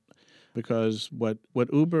arrogant, because what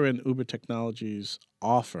Uber and Uber Technologies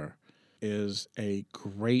offer is a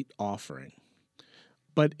great offering.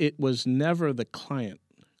 But it was never the client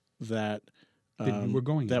that we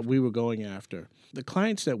were going after. The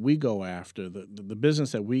clients that we go after, the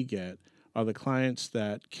business that we get, are the clients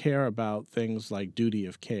that care about things like duty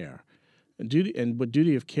of care. And what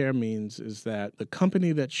duty of care means is that the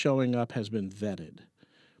company that's showing up has been vetted.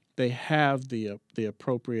 They have the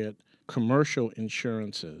appropriate commercial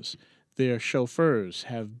insurances. Their chauffeurs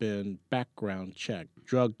have been background checked,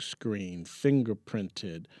 drug screened,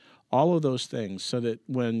 fingerprinted, all of those things, so that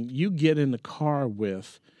when you get in the car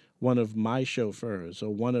with one of my chauffeurs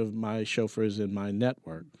or one of my chauffeurs in my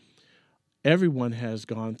network, everyone has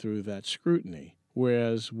gone through that scrutiny.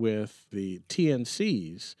 Whereas with the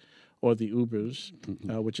TNCs or the Ubers,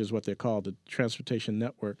 which is what they're called, the transportation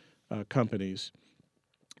network companies,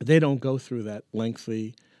 they don't go through that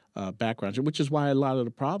lengthy background check, which is why a lot of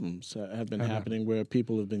the problems have been happening, where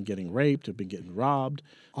people have been getting raped, have been getting robbed.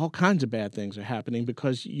 All kinds of bad things are happening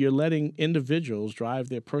because you're letting individuals drive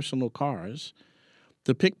their personal cars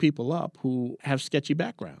to pick people up who have sketchy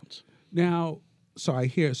backgrounds. Now, so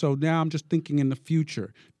now I'm just thinking in the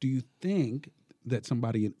future. Do you think that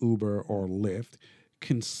somebody in Uber or Lyft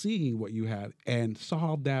can see what you have and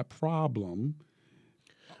solve that problem,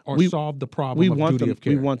 or solve the problem of duty of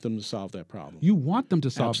care? We want them to solve that problem. You want them to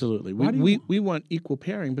solve? Absolutely. We want equal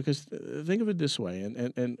pairing, because think of it this way,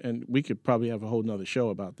 and we could probably have a whole nother show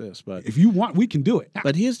about this, but if you want, we can do it.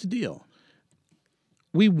 But here's the deal.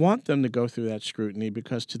 We want them to go through that scrutiny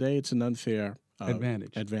because today it's an unfair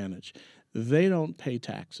advantage. They don't pay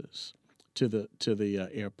taxes to the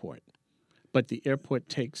airport, but the airport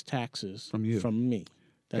takes taxes from me.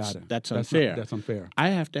 That's unfair. That's unfair. I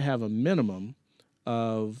have to have a minimum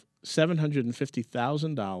of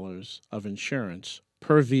 $750,000 of insurance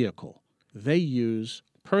per vehicle. They use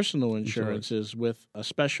personal insurances with a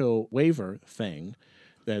special waiver thing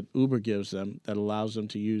that Uber gives them that allows them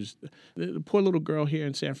to use. The poor little girl here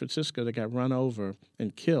in San Francisco that got run over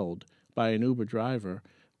and killed by an Uber driver,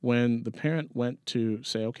 when the parent went to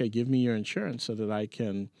say, okay, give me your insurance so that I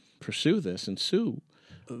can pursue this and sue,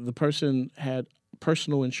 the person had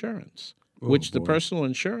personal insurance, the personal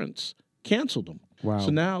insurance canceled them. Wow.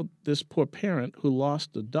 So now this poor parent who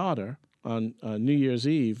lost a daughter on New Year's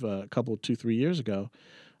Eve a couple, 2-3 years ago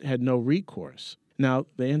had no recourse. Now,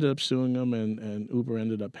 they ended up suing them, and Uber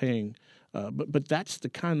ended up paying. But that's the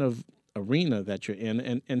kind of arena that you're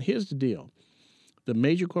in. And here's the deal. The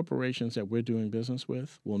major corporations that we're doing business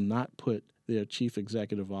with will not put their chief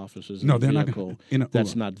executive officers in a vehicle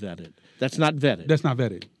that's not vetted. That's not vetted. That's not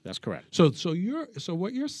vetted. That's correct. So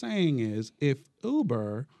what you're saying is, if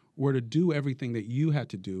Uber were to do everything that you had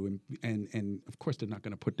to do, and of course they're not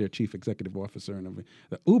going to put their chief executive officer in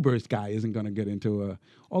the Uber's guy isn't going to get into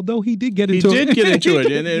although he did get into it. He did get into it,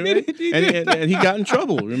 and he got in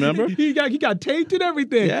trouble, remember? he got taped and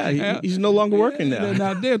everything. Yeah, he's no longer working now.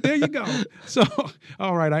 Now there you go. So,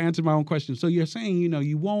 all right, I answered my own question. So you're saying,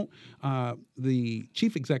 you won't, the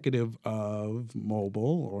chief executive of Mobil,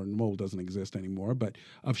 or Mobil doesn't exist anymore, but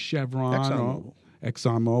of Chevron,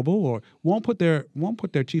 ExxonMobil, or won't put their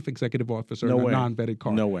chief executive officer in a non-vetted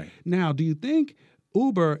car. No way. Now, do you think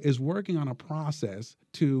Uber is working on a process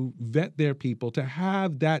to vet their people to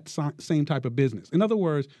have that same type of business? In other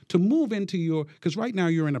words, to move into because right now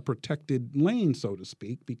you're in a protected lane, so to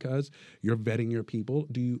speak, because you're vetting your people.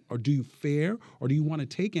 Do you fare, or do you want to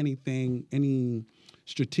take any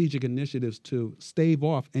strategic initiatives to stave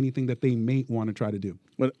off anything that they may want to try to do?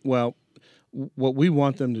 Well, what we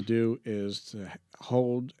want them to do is to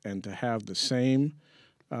hold and to have the same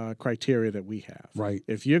criteria that we have. Right.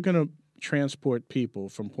 If you're going to transport people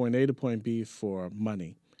from point A to point B for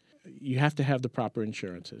money, you have to have the proper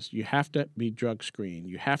insurances. You have to be drug screened.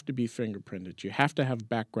 You have to be fingerprinted. You have to have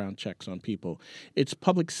background checks on people. It's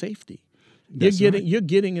public safety. You're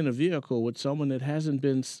getting in a vehicle with someone that hasn't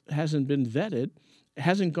been vetted,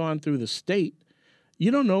 hasn't gone through the state.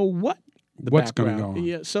 You don't know what's going on.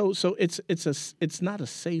 Yeah, so it's not a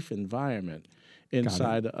safe environment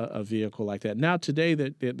inside a vehicle like that. Now today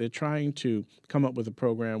they're trying to come up with a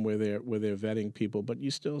program where they're vetting people, but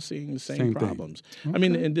you're still seeing the same problems. Okay. I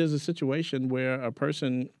mean, and there's a situation where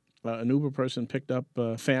an Uber person picked up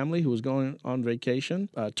a family who was going on vacation,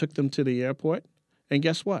 took them to the airport, and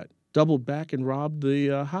guess what? Doubled back and robbed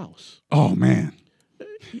the house. Oh man.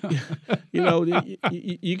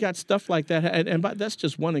 You got stuff like that, and that's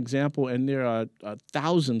just one example, and there are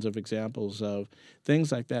thousands of examples of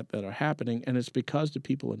things like that are happening, and it's because the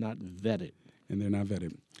people are not vetted. And they're not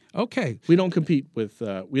vetted. Okay. We don't compete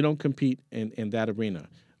in that arena.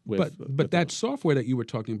 But that software that you were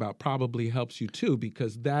talking about probably helps you too,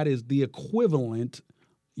 because that is the equivalent.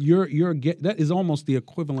 That is almost the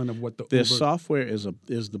equivalent of what the software is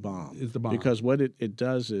the bomb. Is the bomb. Because what it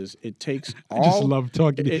does is it takes I just love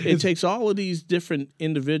talking. It takes all of these different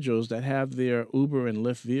individuals that have their Uber and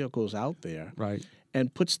Lyft vehicles out there, right,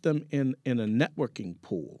 and puts them in a networking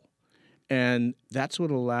pool. And that's what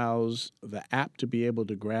allows the app to be able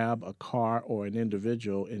to grab a car or an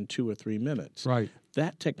individual in 2 or 3 minutes. Right.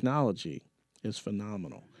 That technology is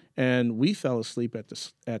phenomenal. And we fell asleep at the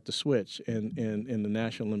switch in the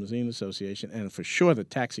National Limousine Association, and for sure the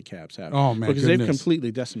taxi cabs have. Oh, man, because they've goodness.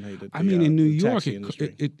 completely decimated. I mean, in New the York, taxi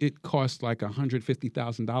industry. it costs like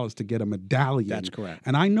 $150,000 to get a medallion. That's correct.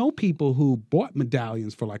 And I know people who bought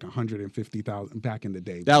medallions for like $150,000 back in the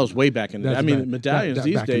day. That was way back in the day. That's I mean, back- medallions that-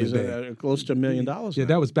 these back in days the day. are close to $1 million. Yeah, now.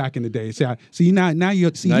 that was back in the day. See now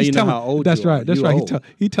you see Now he's you know telling, how old that's you are. right. That's You right. old.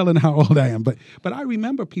 He's telling how old I am. But I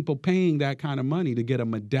remember people paying that kind of money to get a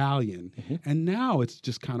medallion, and now it's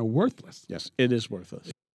just kind of worthless. Yes, it is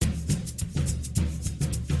worthless.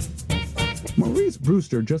 Maurice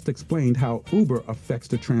Brewster just explained how Uber affects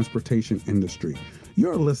the transportation industry.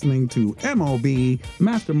 You're listening to MOB,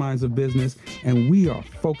 Masterminds of Business, and we are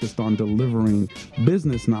focused on delivering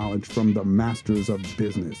business knowledge from the masters of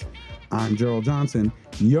business. I'm Gerald Johnson,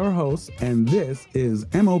 your host, and this is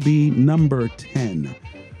MOB number 10.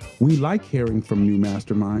 We like hearing from new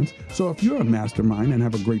masterminds, so if you're a mastermind and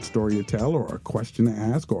have a great story to tell or a question to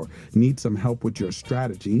ask or need some help with your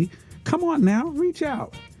strategy, come on now, reach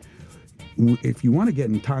out. If you want to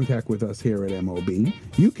get in contact with us here at MOB,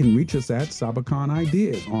 you can reach us at Sabacon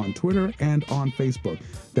Ideas on Twitter and on Facebook.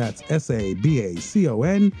 That's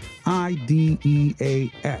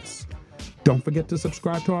SABACONIDEAS. Don't forget to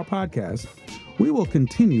subscribe to our podcast. We will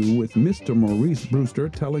continue with Mr. Maurice Brewster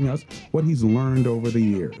telling us what he's learned over the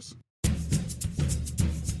years.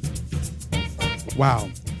 Wow.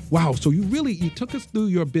 So you took us through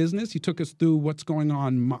your business. You took us through what's going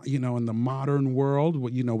on, in the modern world,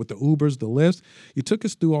 with the Ubers, the Lyfts. You took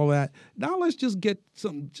us through all that. Now let's just get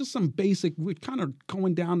some basic, we're kind of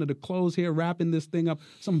going down to the close here, wrapping this thing up,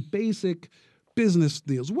 some basic business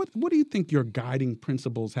deals. What do you think your guiding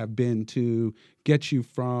principles have been to get you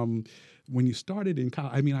from when you started in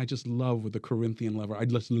college? I mean, I just love with the Corinthian lever. I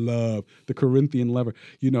just love the Corinthian lever,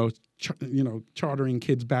 chartering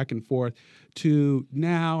kids back and forth to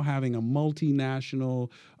now having a multinational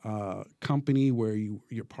company where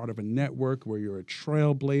you're part of a network, where you're a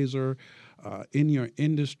trailblazer in your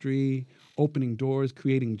industry, opening doors,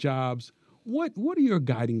 creating jobs. What are your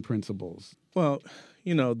guiding principles? Well,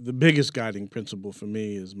 the biggest guiding principle for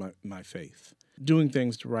me is my faith. Doing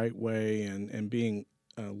things the right way and being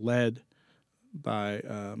led by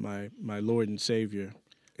my Lord and Savior.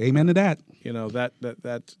 Amen to that.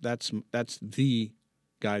 That's the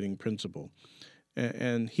guiding principle.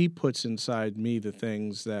 And he puts inside me the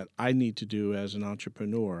things that I need to do as an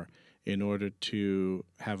entrepreneur in order to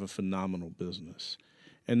have a phenomenal business.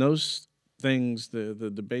 And those things,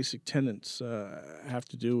 the basic tenets have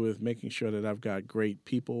to do with making sure that I've got great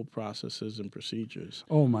people, processes, and procedures.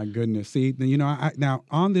 Oh my goodness! See, now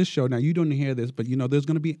on this show, now you don't hear this, but there's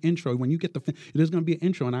going to be an intro. When you get there's going to be an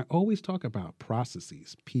intro, and I always talk about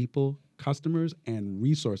processes, people, customers, and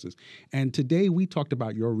resources. And today we talked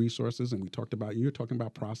about your resources, and you're talking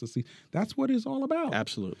about processes. That's what it's all about.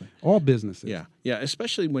 Absolutely. All businesses. Yeah.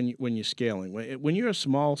 Especially when you're scaling. When you're a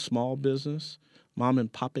small business, mom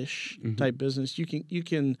and pop-ish type business, you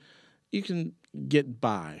can get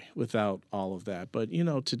by without all of that. But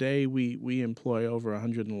today we employ over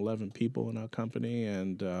 111 people in our company,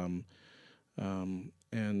 and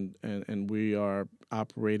we are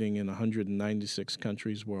operating in 196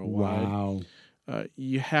 countries worldwide. Wow.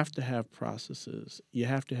 You have to have processes. You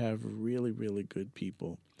have to have really, really good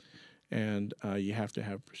people. And you have to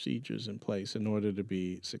have procedures in place in order to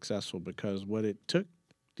be successful, because what it took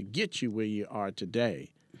to get you where you are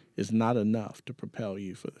today is not enough to propel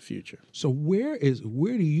you for the future. So where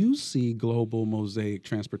do you see Global Mosaic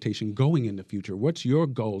Transportation going in the future? What's your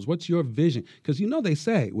goals? What's your vision? Because they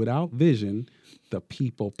say without vision, the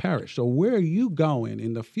people perish. So where are you going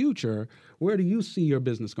in the future? Where do you see your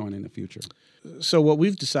business going in the future? So what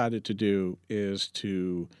we've decided to do is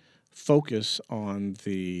to focus on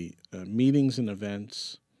the meetings and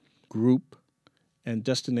events, group, and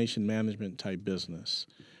destination management type business.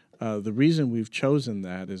 The reason we've chosen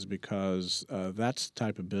that is because that's the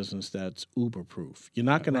type of business that's Uber-proof. You're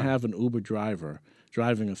not going to have an Uber driver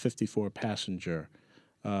driving a 54-passenger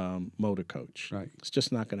motor coach. Right. It's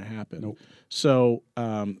just not going to happen. Nope. So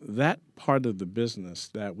that part of the business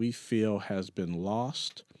that we feel has been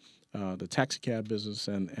lost, the taxi cab business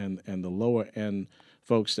and the lower-end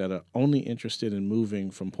folks that are only interested in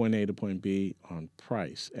moving from point A to point B on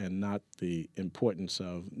price and not the importance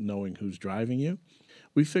of knowing who's driving you,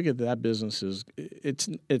 we figured that business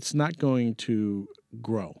it's not going to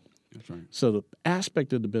grow. That's right. So the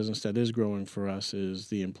aspect of the business that is growing for us is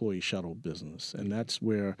the employee shuttle business, and that's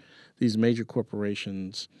where these major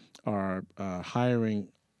corporations are hiring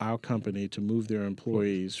our company to move their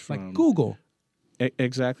employees from Like Google.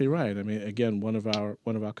 Exactly right. I mean, again, one of our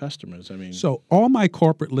customers. I mean, So all my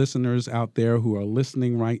corporate listeners out there who are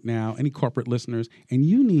listening right now, any corporate listeners, and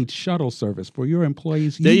you need shuttle service for your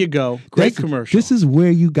employees. there you go. Great commercial. This is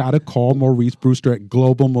where you got to call Maurice Brewster at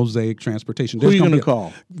Global Mosaic Transportation. Who are you going to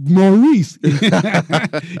call? Maurice. You're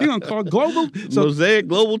going to call Global. So Mosaic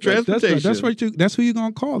Global Transportation. That's who you're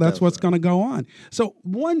going to call. That's what's going to go on. So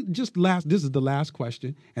this is the last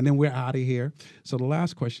question, and then we're out of here. So the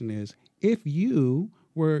last question is, if you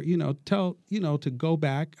were, to go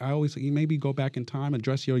back, you maybe go back in time,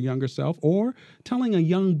 address your younger self, or telling a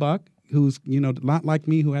young buck who's, not like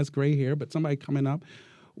me, who has gray hair, but somebody coming up,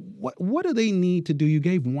 what do they need to do? You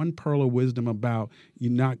gave one pearl of wisdom about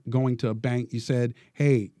you not going to a bank. You said,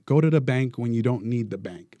 hey, go to the bank when you don't need the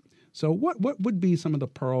bank. So what would be some of the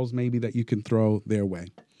pearls maybe that you can throw their way?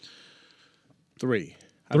 Three.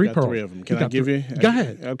 Three I've got pearls. three of them. Can I give you? Go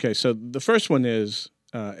ahead. Okay, so the first one is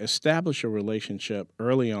establish a relationship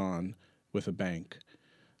early on with a bank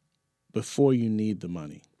before you need the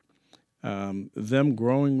money. Them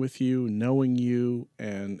growing with you, knowing you,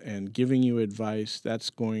 and giving you advice, that's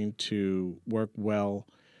going to work well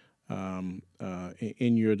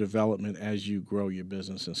in your development as you grow your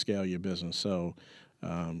business and scale your business. So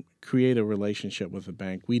create a relationship with a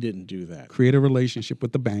bank. We didn't do that. Create a relationship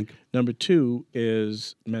with the bank. Number two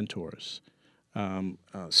is mentors.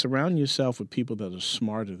 Surround yourself with people that are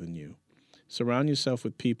smarter than you. Surround yourself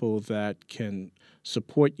with people that can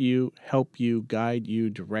support you, help you, guide you,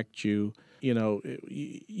 direct you.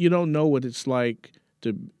 You don't know what it's like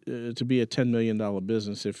to be a $10 million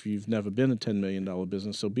business if you've never been a $10 million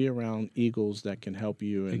business. So be around eagles that can help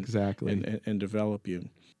you and develop you.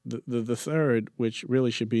 The third, which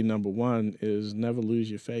really should be number one, is never lose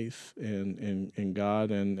your faith in God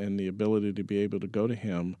and the ability to be able to go to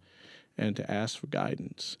Him and to ask for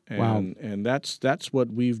guidance. And that's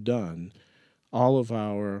what we've done all of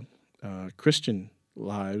our Christian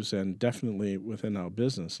lives, and definitely within our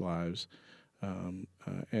business lives. I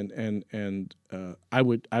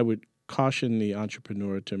would caution the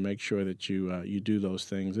entrepreneur to make sure that you do those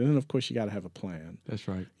things. And then, of course, you got to have a plan. That's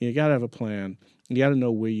right. You got to have a plan. You got to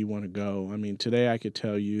know where you want to go. I mean, today I could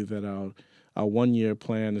tell you that our 1 year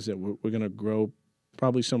plan is that we're going to grow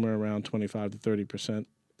probably somewhere around 25 to 30%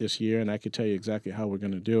 this year, and I could tell you exactly how we're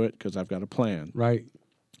going to do it because I've got a plan. Right.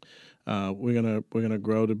 We're gonna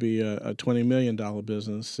grow to be a $20 million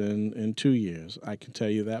business in 2 years. I can tell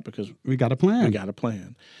you that because we got a plan. We got a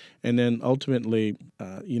plan, and then ultimately,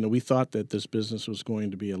 we thought that this business was going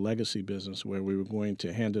to be a legacy business where we were going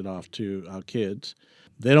to hand it off to our kids.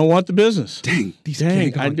 They don't want the business. Dang,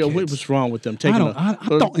 I know kids. what's wrong with them taking I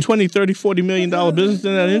a don't, $20, $30, $40 million business.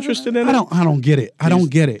 They're not interested in it. I don't get it. I don't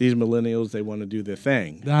get it. These millennials, they want to do their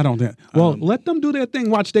thing. I don't get it. Well, let them do their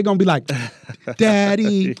thing. Watch, they're gonna be like,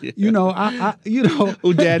 Daddy,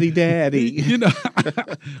 Oh, daddy.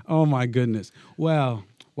 Oh my goodness. Well,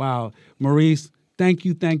 wow, Maurice. Thank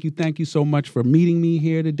you so much for meeting me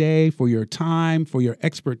here today, for your time, for your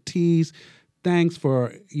expertise. Thanks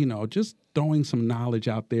for, just throwing some knowledge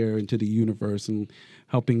out there into the universe and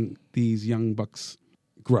helping these young bucks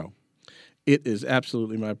grow. It is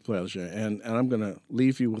absolutely my pleasure. And I'm going to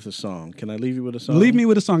leave you with a song. Can I leave you with a song? Leave me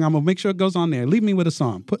with a song. I'm going to make sure it goes on there. Leave me with a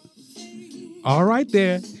song. All right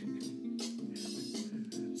there.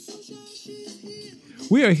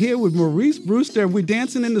 We are here with Maurice Brewster. We're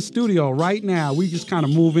dancing in the studio right now. We just kind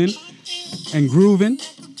of moving and grooving.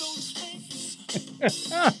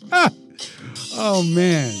 Oh,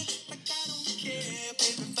 man.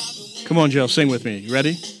 Come on, Joe. Sing with me. You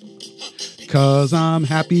ready? 'Cause I'm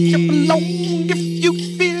happy. Alone if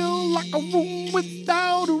you feel like a room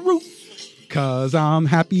without a roof. 'Cause I'm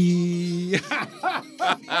happy.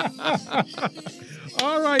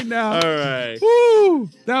 All right now. All right. Woo!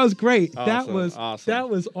 That was great. Awesome, That was awesome. That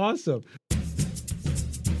was awesome.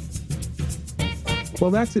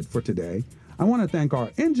 Well, that's it for today. I want to thank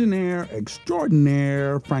our engineer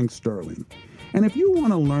extraordinaire, Frank Sterling. And if you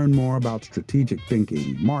want to learn more about strategic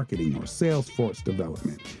thinking, marketing, or Salesforce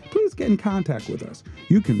development, please get in contact with us.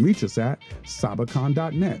 You can reach us at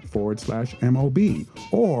sabacon.net/MOB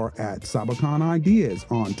or at Sabacon Ideas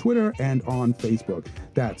on Twitter and on Facebook.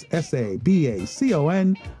 That's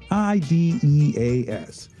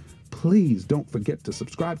SABACONIDEAS. Please don't forget to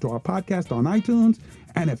subscribe to our podcast on iTunes.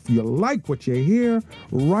 And if you like what you hear,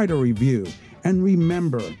 write a review. And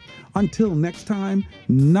remember, until next time,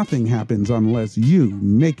 nothing happens unless you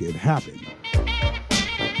make it happen.